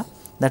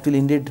 That will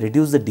indeed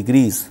reduce the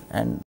degrees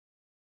and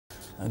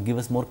give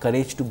us more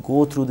courage to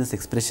go through this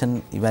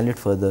expression, evaluate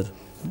further.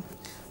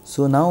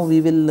 So, now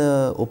we will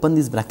open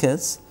these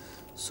brackets.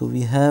 So,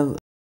 we have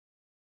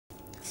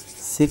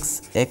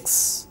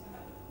 6x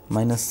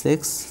minus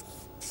 6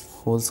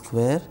 whole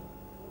square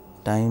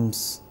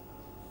times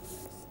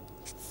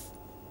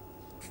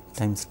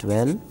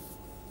 12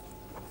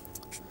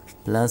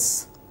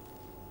 plus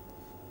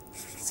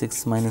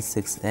 6 minus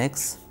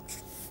 6x.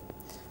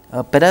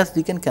 Perhaps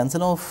we can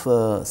cancel off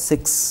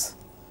 6,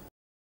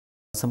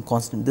 some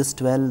constant, this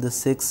 12, this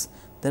 6.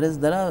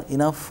 There are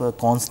enough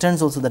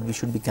constants also that we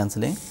should be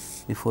cancelling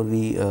before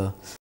we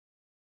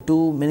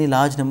too many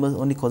large numbers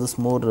only causes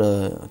more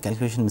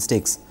calculation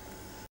mistakes.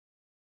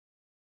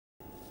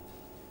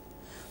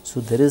 So,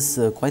 there is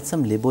quite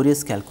some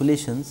laborious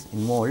calculations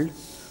involved.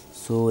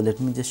 So, let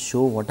me just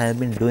show what I have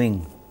been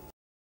doing.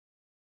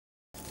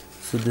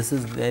 So, this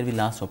is where we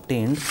last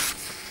obtained,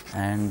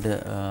 and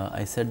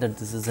I said that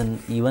this is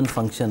an even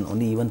function,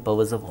 only even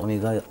powers of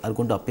omega are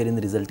going to appear in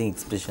the resulting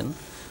expression.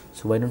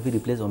 So, why do not we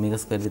replace omega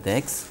square with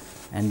x,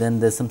 and then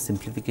there is some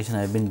simplification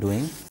I have been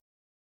doing,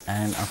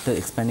 and after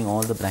expanding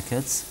all the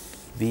brackets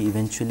we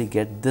eventually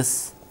get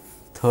this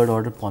third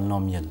order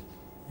polynomial.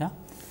 Yeah.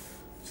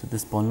 So,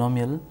 this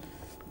polynomial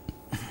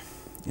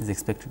is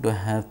expected to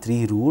have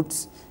 3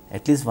 roots,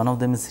 at least one of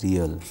them is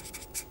real,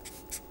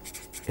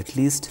 at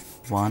least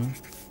one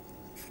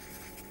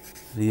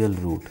real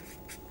root.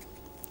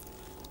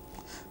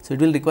 So, it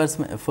will require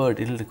some effort,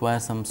 it will require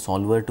some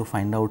solver to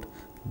find out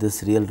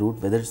this real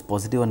root, whether it is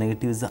positive or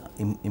negative is the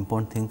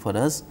important thing for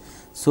us.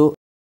 So,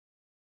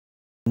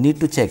 need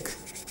to check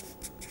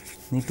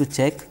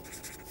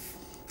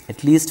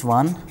at least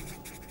one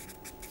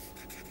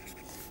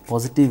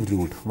positive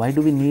root. Why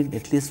do we need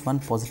at least one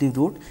positive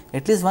root?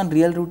 At least one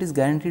real root is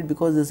guaranteed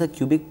because there is a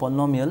cubic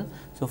polynomial.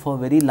 So, for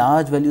very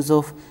large values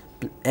of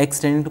x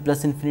tending to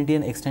plus infinity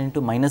and x tending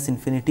to minus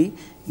infinity,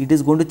 it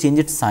is going to change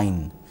its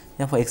sign.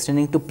 Yeah, for x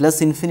tending to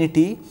plus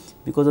infinity,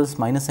 because of this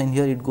minus sign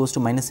here, it goes to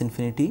minus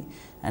infinity,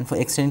 and for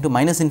x tending to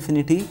minus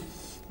infinity,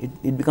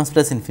 it becomes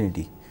plus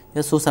infinity.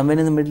 Yeah, so, somewhere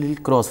in the middle it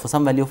will cross for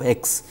some value of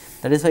x.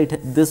 That is why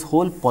this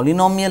whole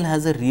polynomial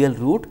has a real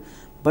root,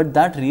 but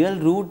that real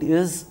root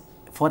is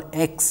for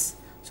x.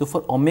 So,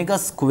 for omega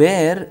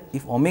square,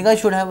 if omega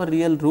should have a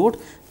real root,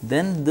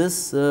 then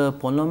this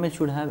polynomial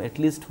should have at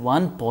least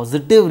one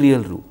positive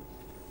real root.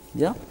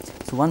 Yeah.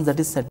 So, once that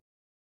is set,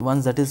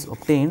 once that is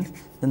obtained,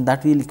 then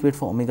that we will equate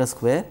for omega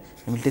square,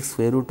 and we will take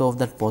square root of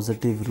that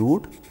positive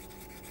root,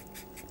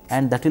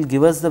 and that will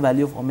give us the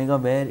value of omega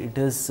where it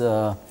is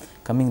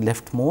coming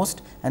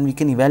leftmost, and we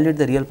can evaluate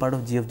the real part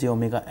of g of j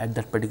omega at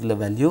that particular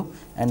value,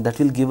 and that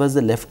will give us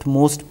the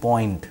leftmost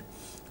point.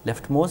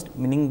 Leftmost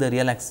meaning the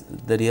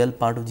real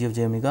part of g of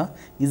j omega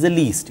is the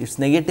least, it is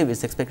negative, it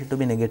is expected to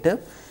be negative,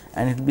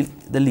 and it will be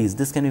the least.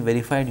 This can be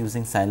verified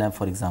using Scilab,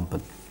 for example.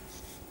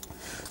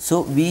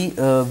 So, we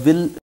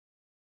will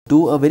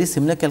do a very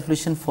similar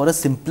calculation for a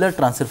simpler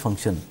transfer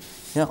function,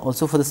 yeah,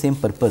 also for the same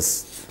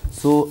purpose.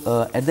 So,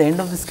 at the end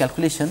of this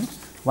calculation,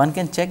 one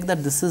can check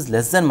that this is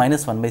less than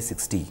minus 1 by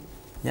 60.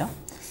 Yeah.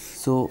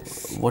 So,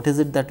 what is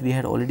it that we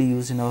had already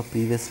used in our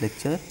previous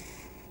lecture?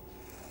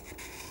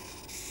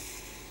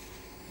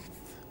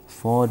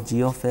 For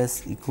g of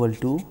s equal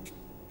to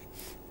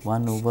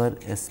 1 over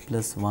s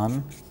plus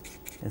 1,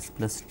 s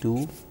plus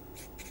 2,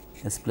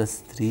 s plus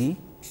 3,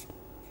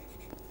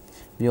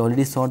 we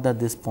already saw that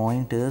this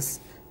point is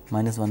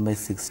minus 1 by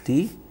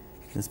 60,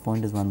 this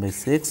point is 1 by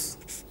 6,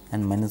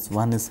 and minus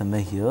 1 is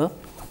somewhere here.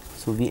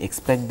 So, we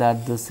expect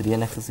that this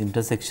real axis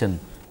intersection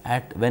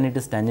at when it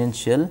is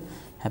tangential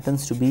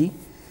happens to be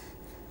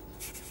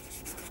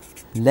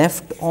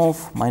left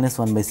of minus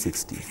 1 by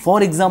 60,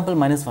 for example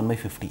minus 1 by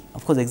 50.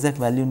 Of course, exact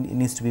value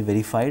needs to be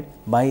verified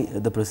by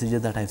the procedure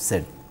that I have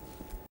said.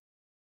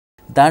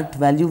 That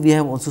value we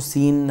have also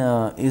seen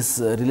is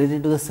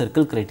related to the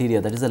circle criteria,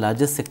 that is the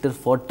largest sector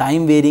for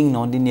time varying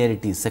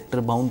nonlinearities,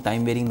 sector bound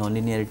time varying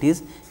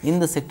nonlinearities in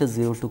the sector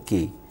 0 to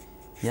k.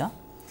 Yeah.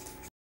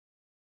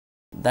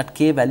 That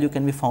k value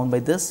can be found by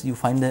this, you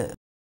find the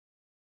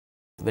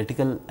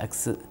vertical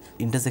axis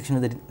intersection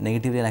with the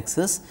negative real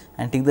axis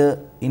and take the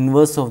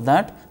inverse of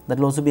that, that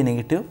will also be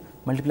negative,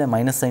 multiply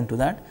minus sign to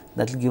that,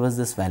 that will give us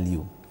this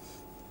value.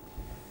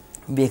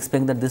 We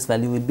expect that this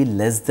value will be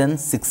less than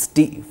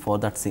 60 for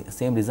that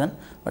same reason,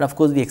 but of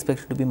course, we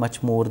expect it to be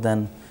much more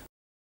than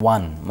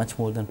 1, much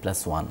more than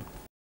plus 1.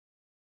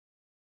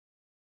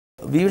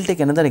 We will take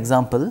another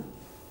example,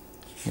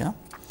 yeah,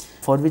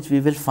 for which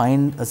we will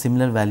find a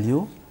similar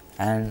value,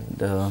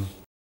 and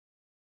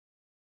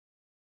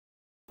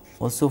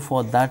also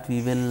for that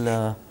we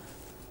will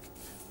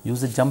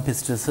use a jump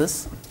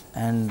hysteresis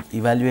and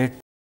evaluate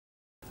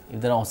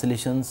if there are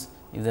oscillations,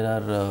 if there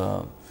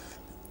are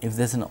if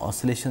there is an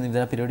oscillation, if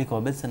there are periodic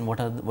orbits, and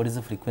what is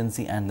the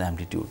frequency and the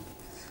amplitude.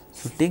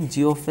 So, take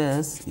g of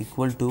s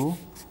equal to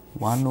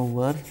 1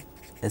 over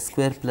s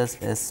square plus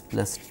s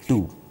plus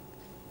 2.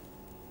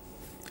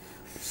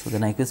 So, the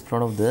Nyquist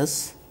plot of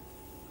this.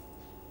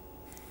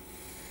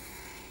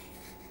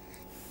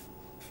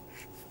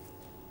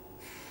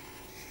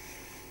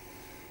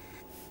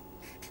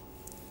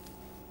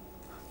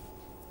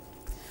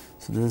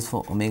 So, this is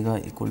for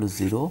omega equal to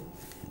 0,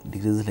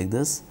 decreases like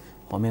this,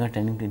 omega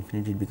tending to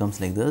infinity, it becomes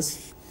like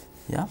this.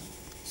 Yeah.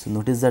 So,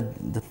 notice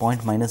that the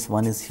point minus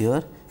 1 is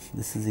here,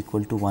 this is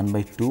equal to 1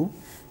 by 2.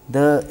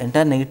 The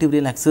entire negative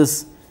real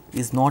axis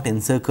is not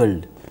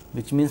encircled,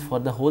 which means for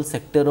the whole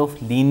sector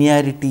of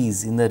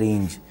linearities in the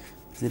range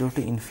 0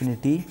 to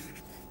infinity,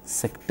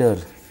 sector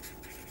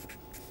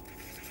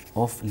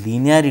of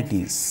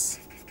linearities,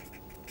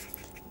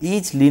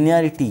 each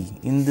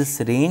linearity in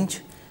this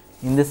range,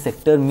 in this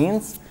sector,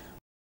 means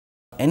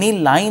any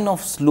line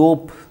of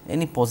slope,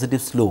 any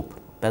positive slope,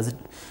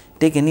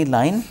 take any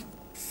line,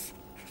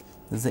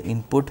 this is the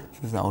input,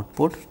 this is the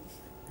output,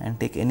 and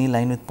take any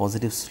line with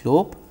positive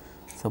slope.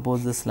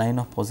 Suppose this line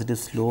of positive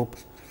slope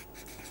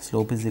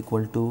is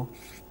equal to,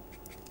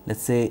 let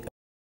us say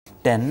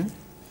 10,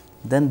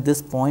 then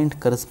this point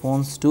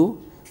corresponds to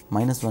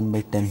minus 1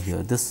 by 10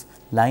 here. This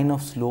line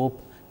of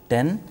slope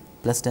 10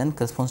 plus 10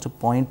 corresponds to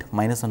point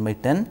minus 1 by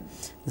 10.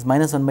 This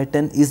minus 1 by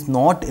 10 is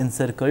not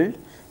encircled,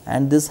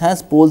 and this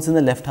has poles in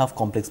the left half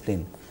complex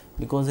plane.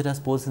 Because it has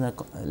poles in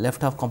the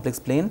left half complex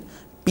plane,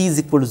 p is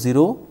equal to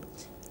 0,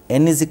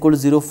 n is equal to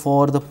 0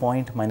 for the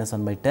point minus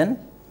 1 by 10.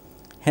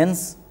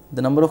 Hence,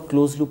 the number of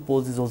closed loop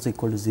poles is also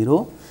equal to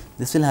 0.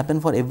 This will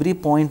happen for every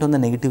point on the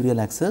negative real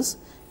axis.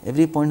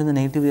 Every point on the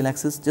negative real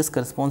axis just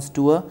corresponds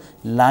to a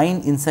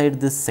line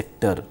inside this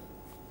sector.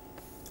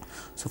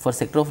 So, for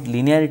sector of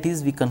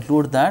linearities, we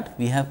conclude that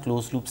we have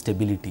closed loop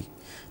stability.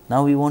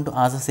 Now, we want to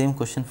ask the same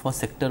question for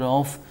sector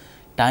of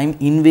time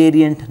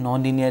invariant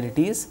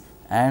nonlinearities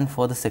and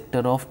for the sector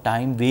of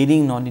time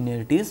varying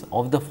nonlinearities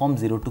of the form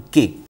 0 to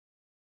k.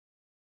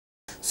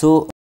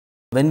 So,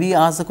 when we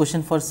ask the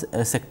question for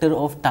a sector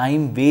of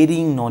time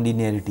varying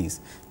nonlinearities,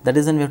 that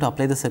is when we have to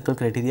apply the circle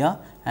criteria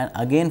and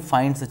again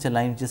find such a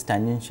line which is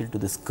tangential to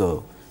this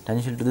curve,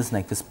 tangential to this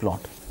Nyquist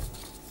plot.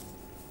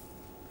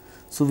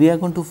 So, we are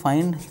going to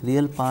find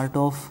real part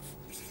of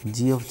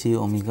g of j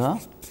omega.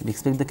 We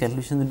expect the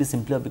calculation will be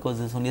simpler because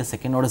this is only a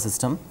second order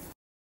system.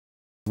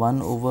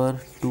 1 over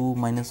 2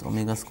 minus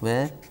omega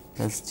square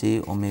plus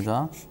j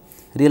omega,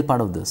 real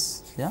part of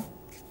this, yeah,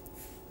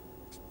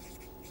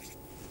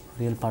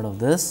 real part of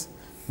this,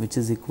 which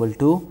is equal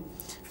to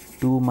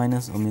 2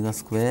 minus omega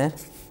square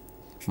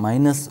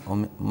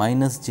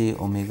minus j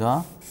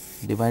omega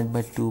divided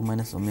by 2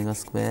 minus omega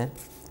square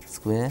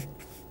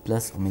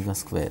plus omega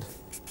square,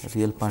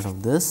 real part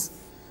of this,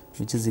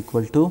 which is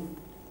equal to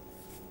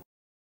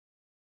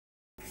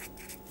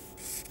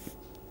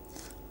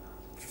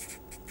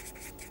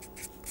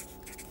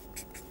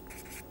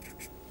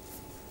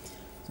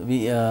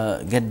we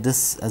get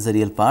this as a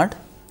real part.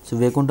 So,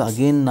 we are going to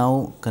again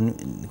now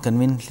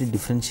conveniently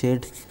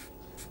differentiate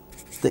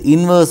the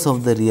inverse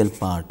of the real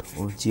part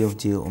of g of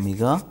j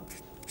omega,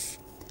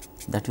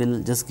 that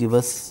will just give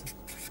us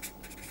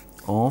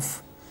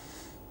of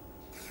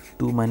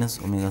 2 minus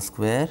omega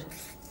square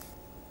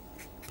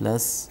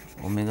plus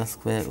omega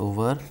square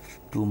over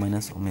 2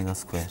 minus omega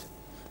square.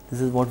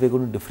 This is what we are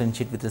going to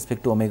differentiate with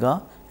respect to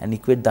omega and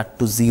equate that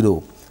to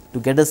 0 to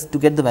get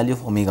the value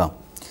of omega.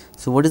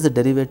 So, what is the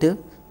derivative?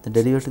 The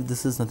derivative,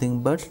 this is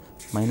nothing but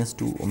minus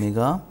 2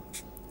 omega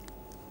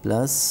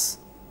plus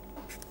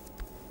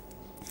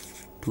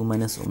 2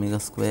 minus omega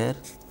square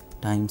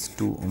times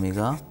 2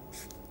 omega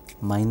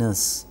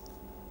minus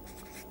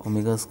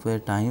omega square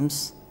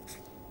times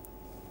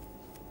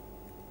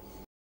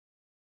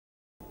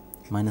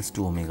minus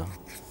 2 omega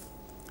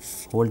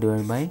whole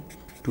divided by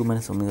 2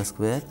 minus omega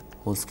square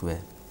whole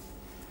square.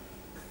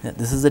 Yeah,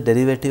 this is the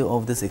derivative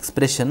of this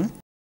expression.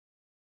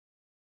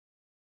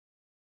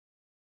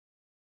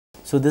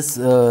 So, this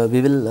we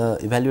will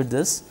evaluate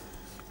this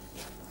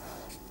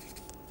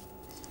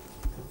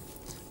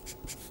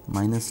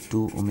minus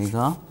 2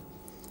 omega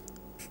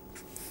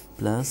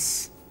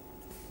plus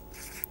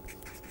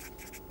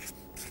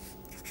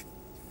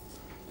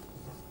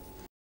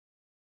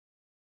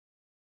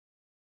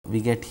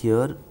we get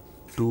here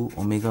 2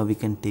 omega we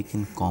can take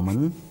in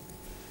common,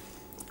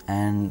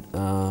 and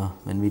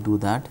when we do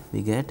that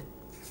we get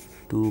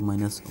 2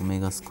 minus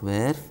omega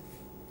square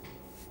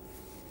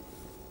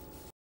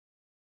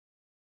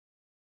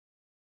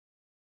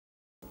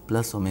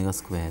plus omega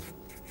square.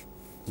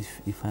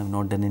 If I have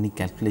not done any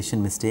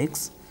calculation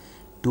mistakes,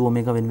 2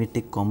 omega when we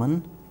take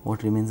common,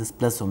 what remains is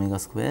plus omega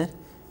square,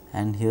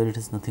 and here it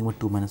is nothing but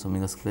 2 minus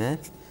omega square,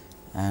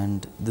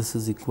 and this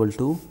is equal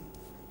to,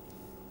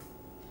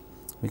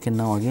 we can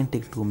now again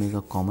take 2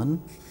 omega common,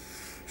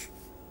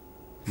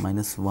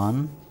 minus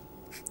 1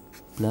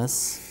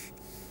 plus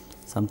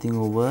something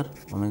over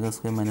omega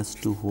square minus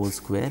 2 whole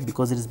square.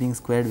 Because it is being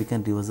squared, we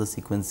can reverse the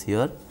sequence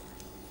here,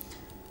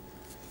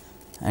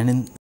 and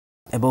in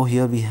above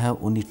here we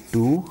have only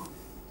 2,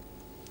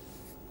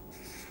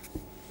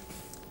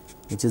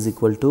 which is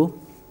equal to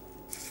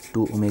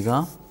 2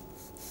 omega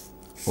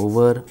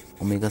over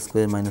omega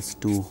square minus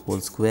 2 whole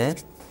square.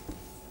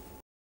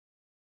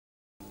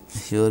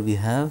 Here we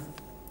have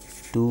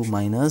 2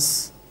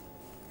 minus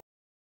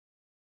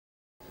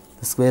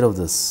the square of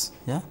this,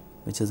 yeah,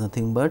 which is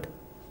nothing but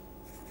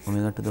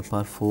omega to the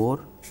power 4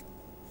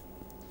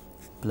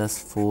 plus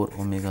 4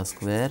 omega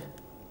square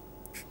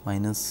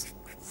minus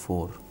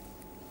 4.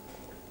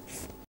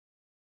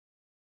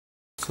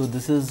 So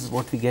this is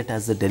what we get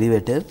as the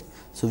derivative.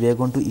 So we are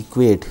going to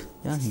equate,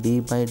 yeah, d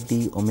by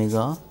d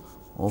omega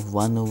of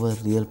 1 over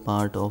real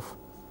part of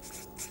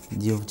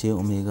g of j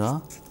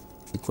omega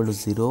equal to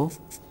 0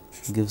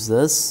 gives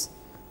us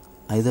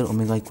either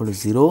omega equal to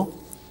 0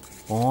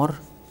 or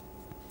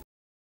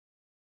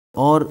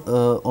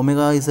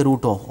omega is a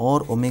root of,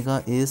 or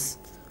omega is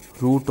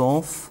root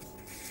of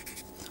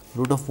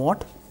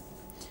what?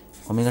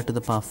 Omega to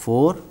the power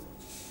 4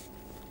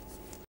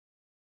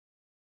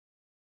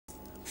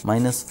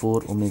 minus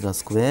 4 omega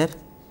square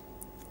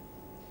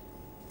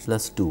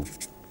plus 2.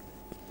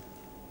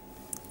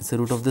 It's the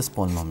root of this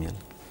polynomial.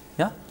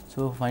 Yeah.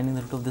 So finding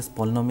the root of this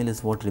polynomial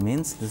is what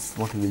remains. This is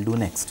what we will do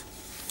next.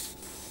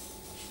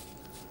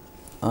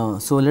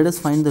 So let us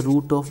find the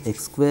root of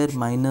x square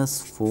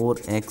minus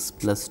 4x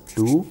plus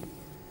 2.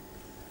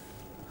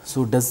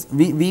 So does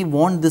we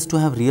want this to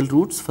have real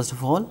roots first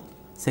of all.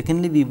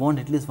 Secondly, we want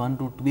at least one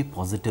root to be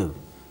positive.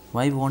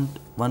 Why we want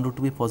one root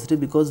to be positive?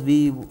 Because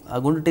we are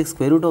going to take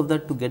square root of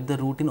that to get the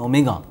root in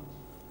omega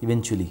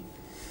eventually.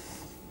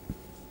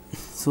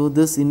 So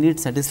this indeed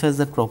satisfies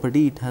that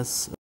property. It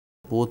has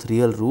both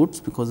real roots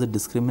because the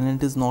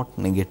discriminant is not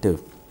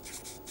negative.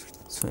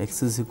 So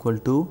x is equal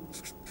to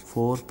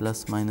 4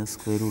 plus minus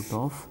square root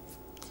of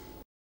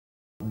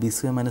b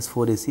square minus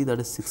 4ac, that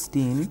is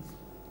 16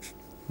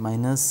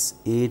 minus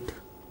 8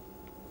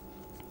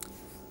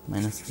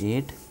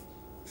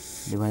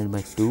 divided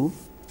by 2,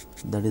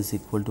 that is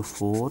equal to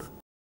 4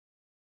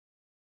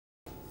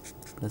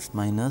 plus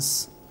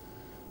minus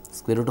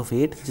square root of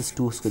 8, which is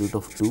 2 square root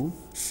of 2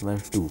 by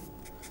 2.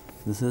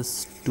 This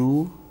is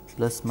 2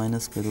 plus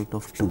minus square root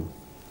of 2.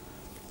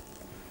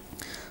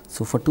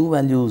 So for two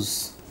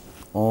values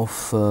of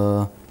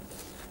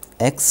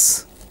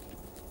x,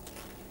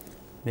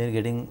 we are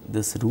getting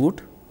this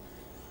root.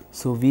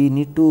 So we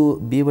need to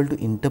be able to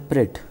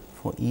interpret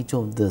for each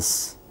of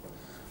this.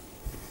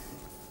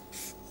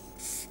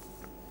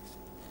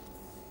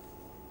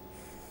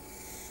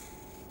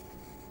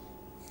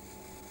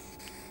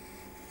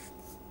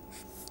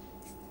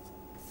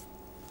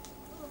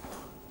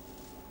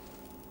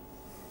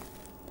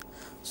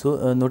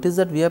 So notice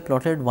that we have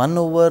plotted 1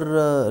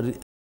 over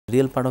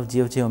real part of g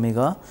of j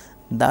omega.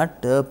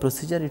 That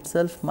procedure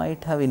itself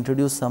might have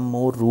introduced some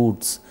more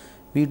roots.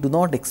 We do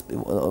not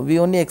we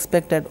only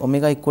expect at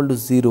omega equal to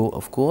 0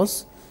 of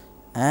course,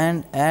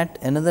 and at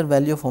another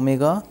value of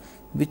omega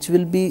which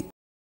will be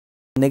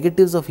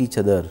negatives of each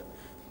other.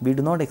 We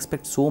do not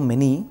expect so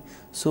many.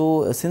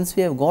 So since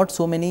we have got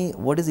so many,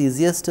 what is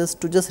easiest is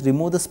to just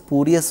remove the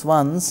spurious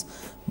ones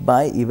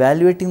by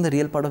evaluating the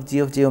real part of g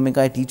of j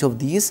omega at each of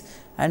these,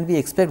 and we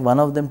expect one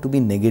of them to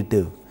be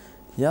negative,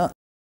 yeah,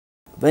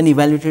 when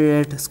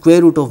evaluated at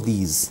square root of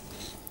these.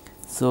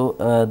 So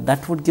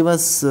that would give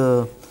us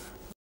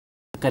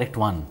correct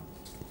one.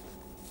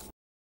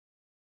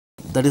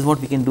 That is what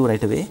we can do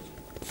right away.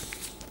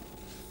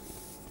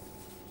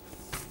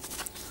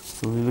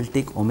 So we will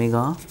take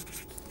omega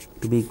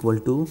to be equal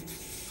to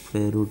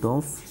square root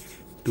of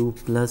 2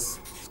 plus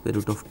square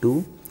root of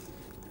 2,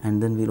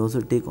 and then we will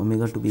also take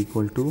omega to be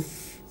equal to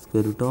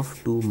square root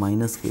of 2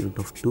 minus square root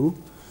of 2.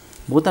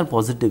 Both are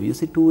positive. You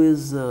see 2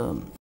 is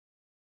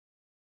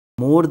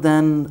more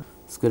than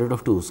square root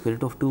of 2. Square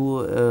root of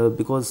 2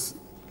 because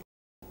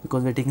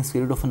we are taking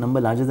square root of a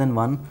number larger than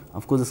 1,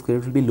 of course the square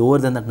root will be lower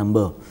than that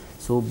number.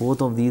 So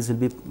both of these will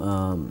be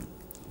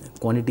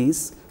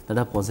quantities that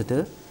are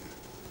positive,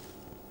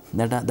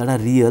 that are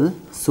real.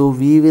 So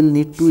we will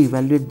need to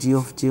evaluate g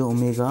of j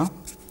omega,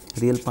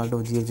 real part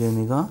of g of j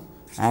omega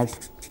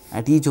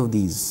at each of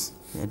these,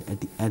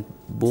 at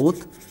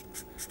both,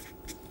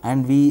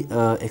 and we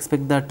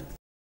expect that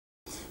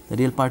the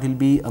real part will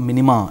be a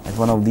minima at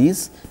one of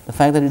these. The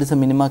fact that it is a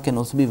minima can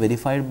also be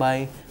verified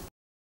by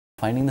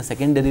finding the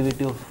second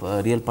derivative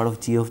of real part of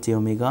g of j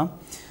omega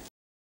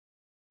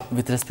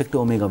with respect to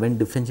omega. When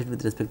differentiated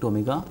with respect to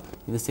omega,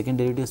 if the second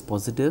derivative is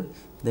positive,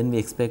 then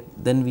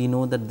we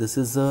know that this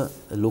is a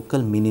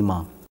local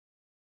minima.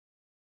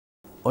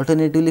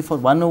 Alternatively, for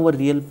 1 over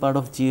real part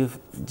of g of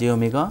j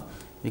omega,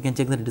 we can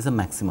check that it is a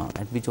maxima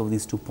at which of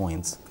these 2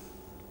 points.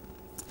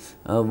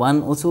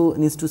 One also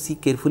needs to see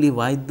carefully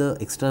why the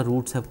extra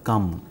roots have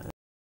come.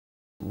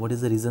 What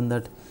is the reason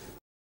that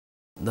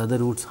the other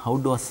roots, how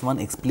does one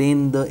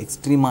explain the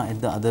extrema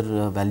at the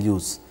other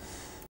values,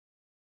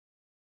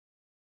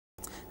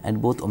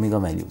 at both omega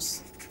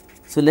values.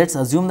 So let us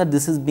assume that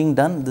this is being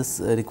done. This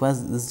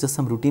requires, this is just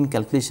some routine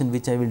calculation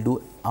which I will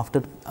do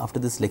after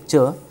this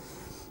lecture.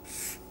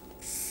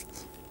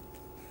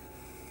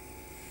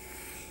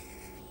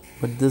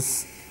 But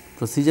this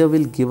procedure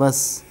will give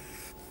us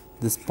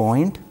this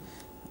point.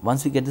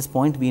 Once we get this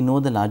point, we know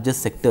the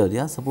largest sector.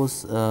 Yeah,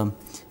 suppose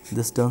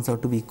this turns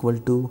out to be equal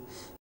to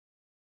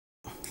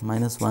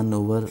minus 1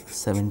 over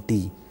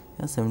 70,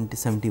 yeah,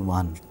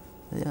 71,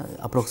 yeah,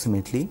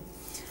 approximately.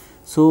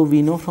 So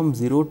we know from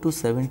 0 to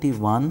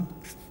 71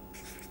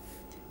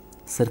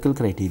 circle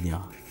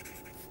criteria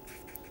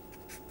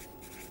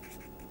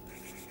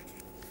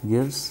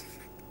gives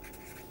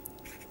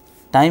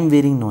time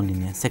varying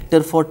nonlinear,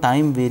 sector for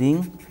time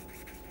varying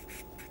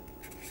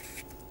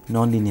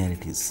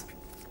nonlinearities.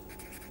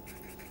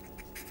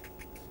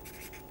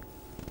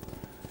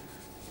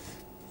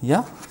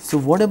 Yeah. So,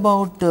 what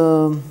about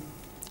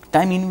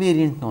time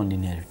invariant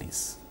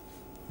nonlinearities?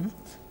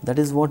 That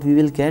is what we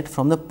will get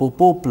from the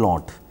Popo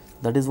plot.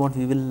 That is what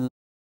we will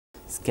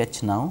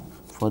sketch now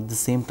for the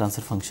same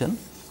transfer function.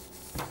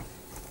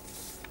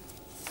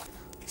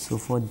 So,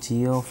 for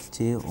g of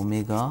j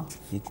omega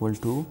equal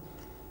to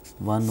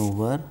 1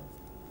 over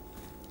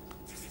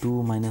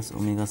 2 minus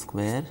omega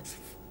square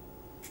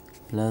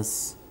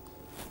plus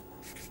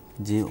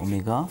j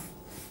omega,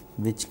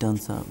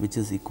 which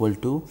is equal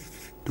to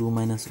 2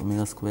 minus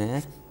omega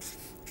square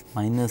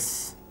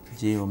minus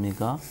j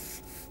omega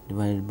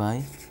divided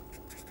by.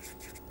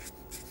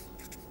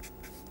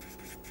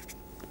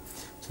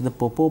 So, the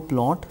Popo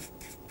plot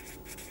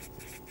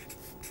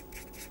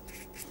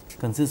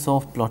consists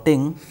of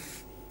plotting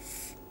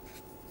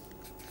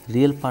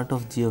real part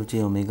of g of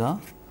j omega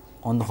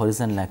on the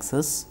horizontal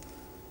axis,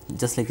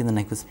 just like in the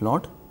Nyquist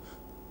plot,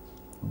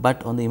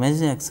 but on the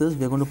imaginary axis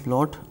we are going to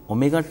plot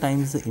omega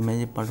times the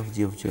imaginary part of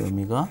g of j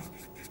omega.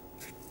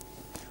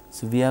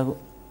 So, we are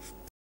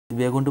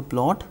going to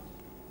plot,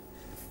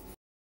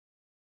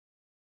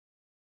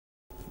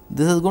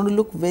 this is going to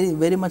look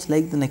very much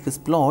like the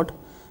Nyquist plot,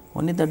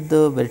 only that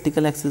the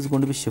vertical axis is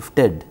going to be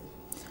shifted,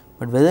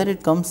 but whether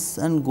it comes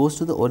and goes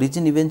to the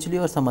origin eventually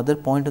or some other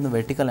point on the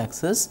vertical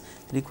axis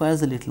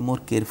requires a little more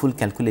careful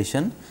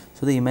calculation.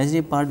 So, the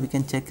imaginary part we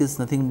can check is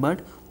nothing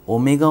but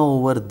omega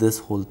over this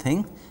whole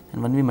thing,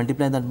 and when we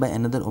multiply that by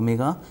another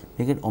omega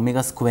we get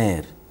omega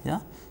square.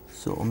 Yeah.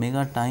 So,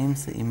 omega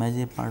times the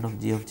imaginary part of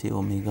g of j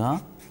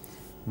omega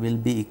will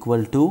be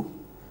equal to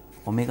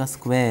omega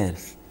square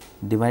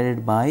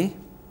divided by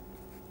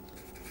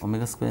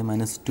omega square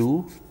minus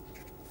 2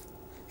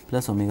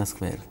 plus omega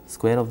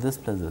square of this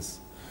plus this.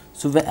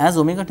 So, as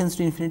omega tends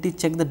to infinity,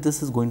 check that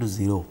this is going to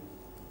 0.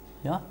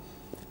 Yeah.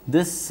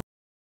 This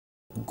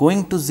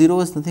going to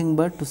 0 is nothing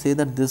but to say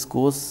that this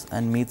goes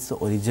and meets the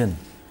origin.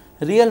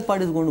 Real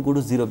part is going to go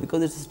to 0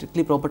 because it is a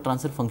strictly proper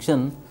transfer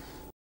function.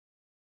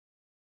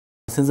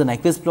 Since the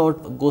Nyquist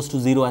plot goes to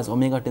 0 as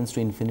omega tends to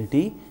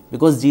infinity,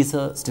 because g is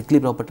a strictly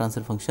proper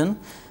transfer function,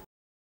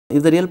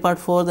 if the real part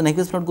for the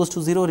Nyquist plot goes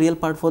to 0, real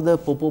part for the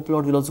Popo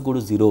plot will also go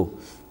to 0,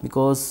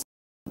 because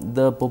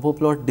the Popo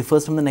plot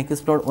differs from the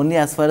Nyquist plot only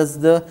as far as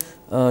the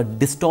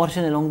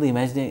distortion along the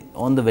imaginary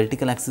on the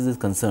vertical axis is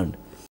concerned.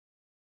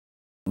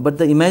 But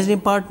the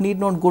imaginary part need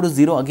not go to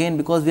 0 again,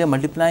 because we are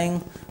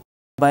multiplying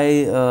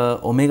by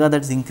omega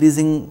that is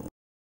increasing,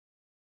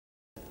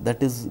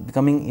 that is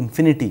becoming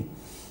infinity.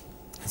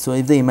 So,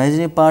 if the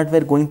imaginary part were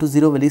going to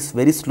 0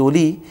 very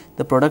slowly,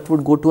 the product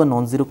would go to a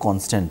non-zero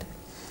constant.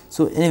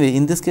 So, anyway,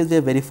 in this case we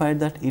have verified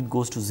that it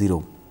goes to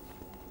 0.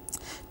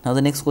 Now,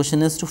 the next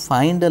question is to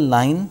find a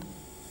line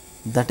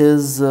that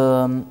is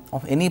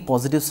of any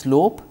positive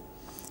slope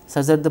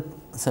such that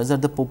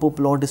the Popo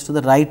plot is to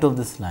the right of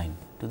this line,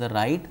 to the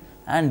right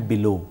and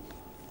below.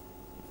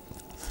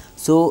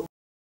 So,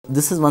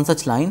 this is one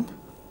such line.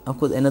 Of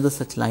course, another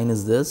such line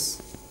is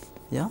this.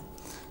 Yeah,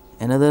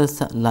 another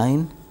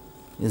line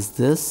is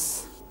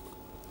this,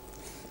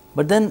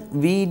 but then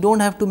we do not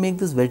have to make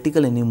this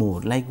vertical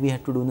anymore like we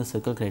had to do in the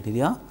circle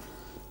criteria.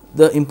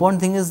 The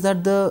important thing is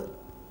that the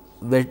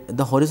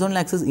horizontal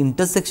axis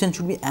intersection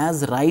should be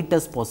as right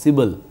as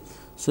possible.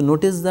 So,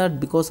 notice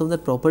that because of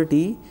that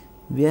property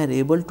we are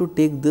able to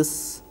take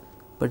this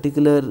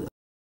particular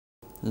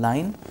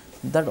line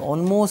that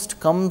almost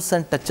comes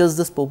and touches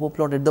this Popo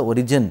plot at the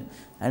origin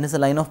and is a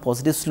line of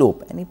positive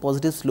slope, any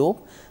positive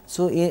slope.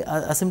 So,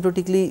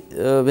 asymptotically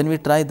when we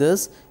try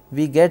this,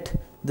 we get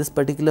this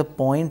particular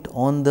point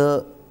on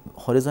the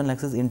horizontal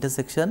axis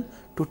intersection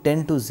to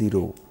tend to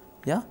 0.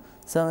 Yeah.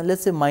 So, let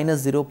us say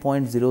minus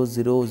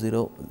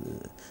 0.000,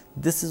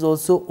 this is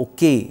also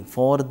okay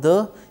for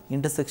the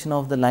intersection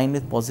of the line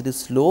with positive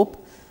slope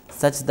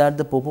such that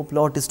the Popo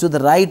plot is to the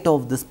right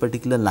of this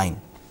particular line.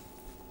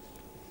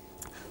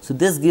 So,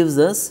 this gives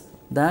us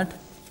that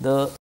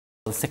the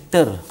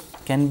sector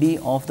can be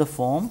of the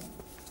form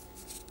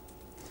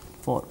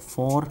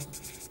for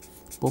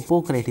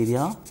Popo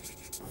criteria,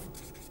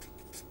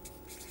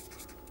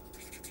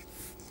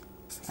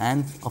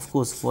 and of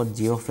course, for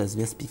g of s,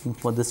 we are speaking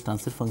for this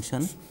transfer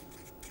function,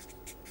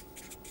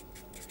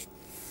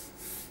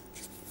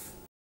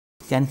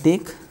 can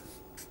take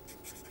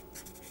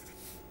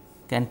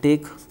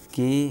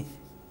k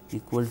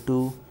equal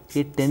to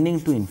k tending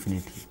to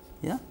infinity.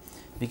 Yeah,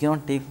 we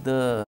cannot take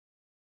the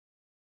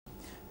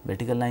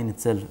vertical line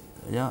itself.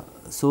 Yeah,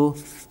 so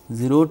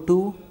 0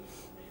 to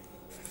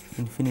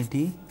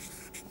infinity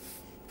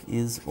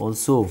is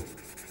also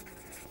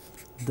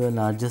the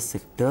largest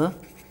sector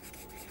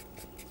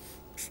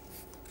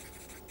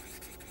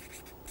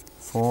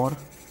for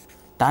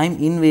time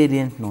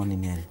invariant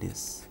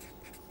nonlinearities.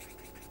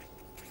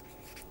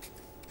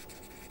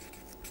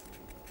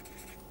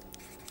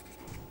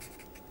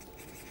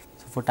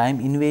 So, for time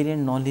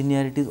invariant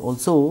nonlinearities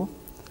also,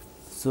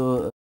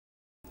 so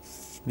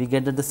we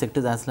get that the sector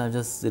is as large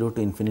as 0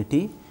 to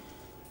infinity.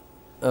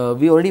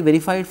 we already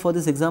verified for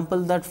this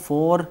example that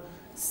for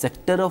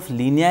sector of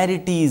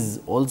linearities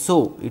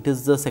also it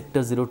is the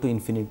sector 0 to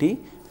infinity,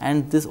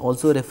 and this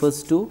also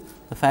refers to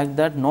the fact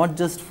that not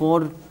just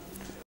for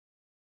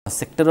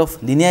sector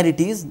of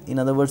linearities, in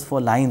other words for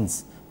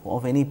lines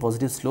of any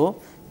positive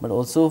slope, but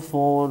also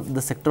for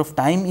the sector of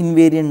time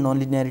invariant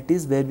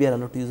nonlinearities where we are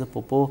allowed to use the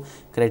Popo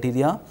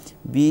criteria,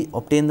 we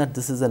obtain that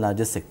this is the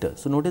largest sector.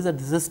 So, notice that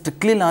this is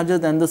strictly larger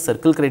than the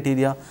circle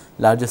criteria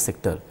largest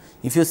sector.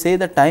 If you say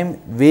that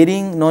time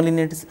varying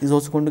nonlinearities is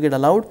also going to get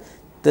allowed,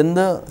 then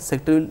the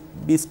sector will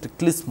be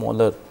strictly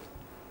smaller.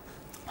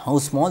 How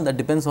small, that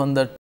depends on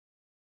that,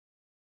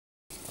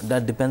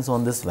 that depends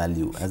on this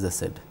value, as I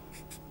said.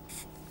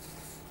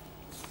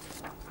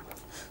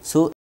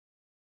 So,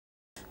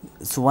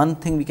 one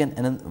thing we can,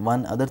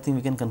 one other thing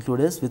we can conclude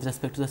is with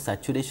respect to the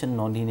saturation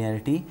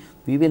nonlinearity,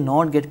 we will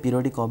not get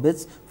periodic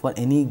orbits for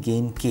any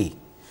gain k.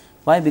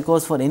 Why?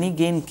 Because for any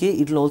gain k,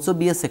 it will also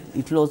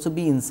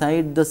be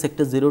inside the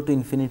sector 0 to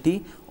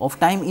infinity of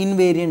time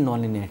invariant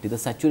nonlinearity. The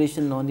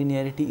saturation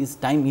nonlinearity is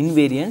time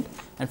invariant,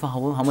 and for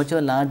how much of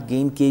a large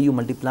gain k you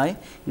multiply,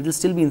 it will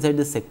still be inside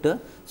this sector.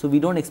 So, we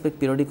do not expect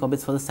periodic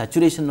orbits for the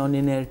saturation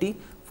nonlinearity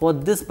for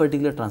this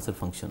particular transfer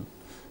function.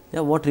 Yeah,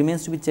 what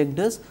remains to be checked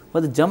is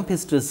for the jump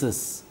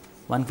hysteresis,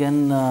 one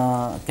can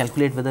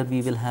calculate whether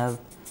we will have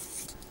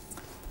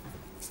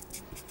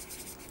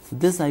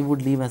this. I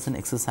would leave as an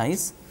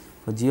exercise.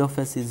 For g of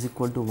s is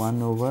equal to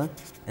 1 over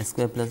s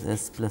square plus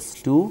s plus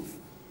 2,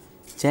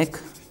 check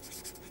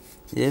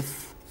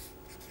if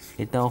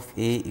eta of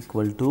a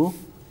equal to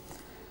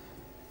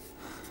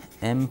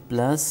m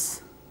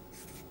plus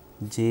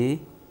j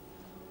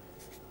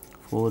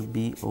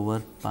 4b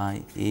over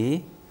pi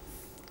a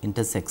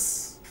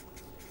intersects.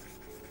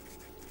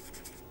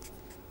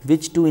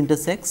 Which two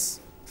intersects?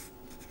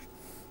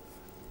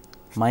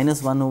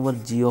 Minus 1 over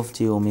g of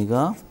j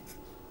omega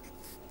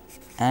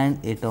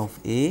and eta of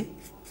a,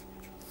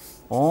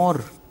 or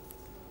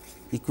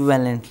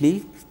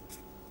equivalently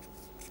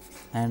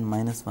and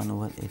minus 1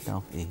 over eta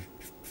of a.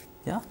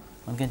 Yeah,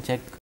 one can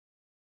check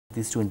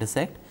these two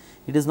intersect.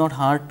 It is not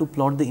hard to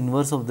plot the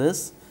inverse of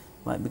this.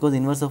 Why? Because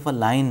inverse of a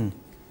line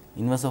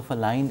in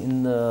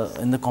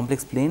the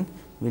complex plane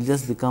will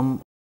just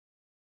become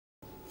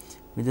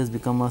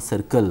a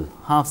circle,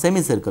 half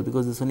semicircle,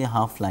 because this is only a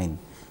half line.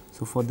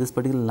 So, for this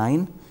particular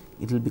line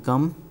it will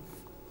become,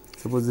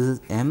 suppose this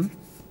is m,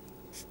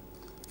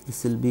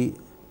 this will be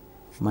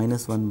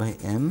minus 1 by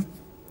m.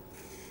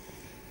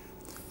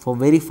 For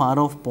very far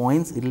off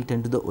points it will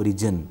tend to the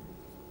origin.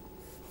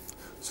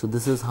 So,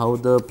 this is how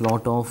the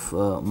plot of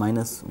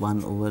minus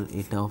 1 over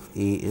eta of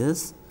a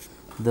is.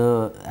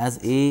 As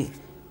a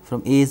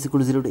from a is equal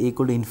to 0 to a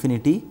equal to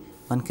infinity,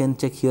 one can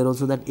check here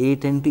also that a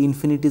tend to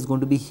infinity is going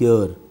to be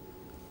here.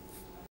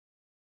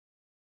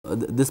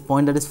 This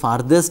point that is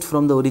farthest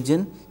from the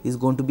origin is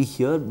going to be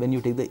here when you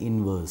take the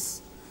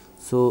inverse.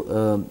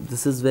 So,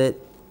 this is where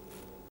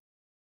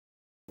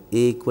a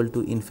equal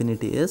to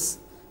infinity is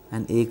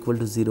and a equal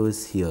to 0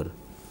 is here.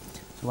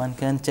 So, one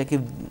can check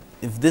if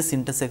this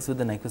intersects with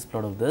the Nyquist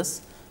plot of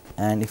this,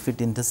 and if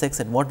it intersects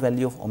at what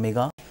value of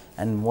omega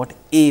and what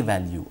a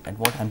value, at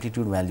what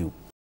amplitude value.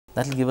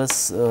 That will give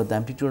us the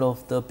amplitude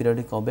of the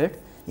periodic orbit,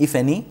 if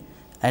any,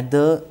 at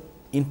the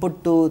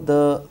input to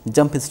the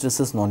jump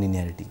hysteresis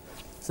nonlinearity.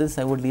 So, this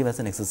I would leave as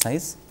an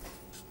exercise.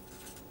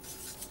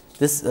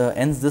 This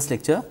ends this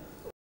lecture.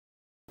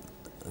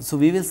 So,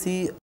 we will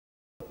see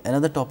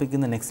another topic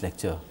in the next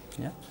lecture.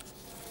 Yeah.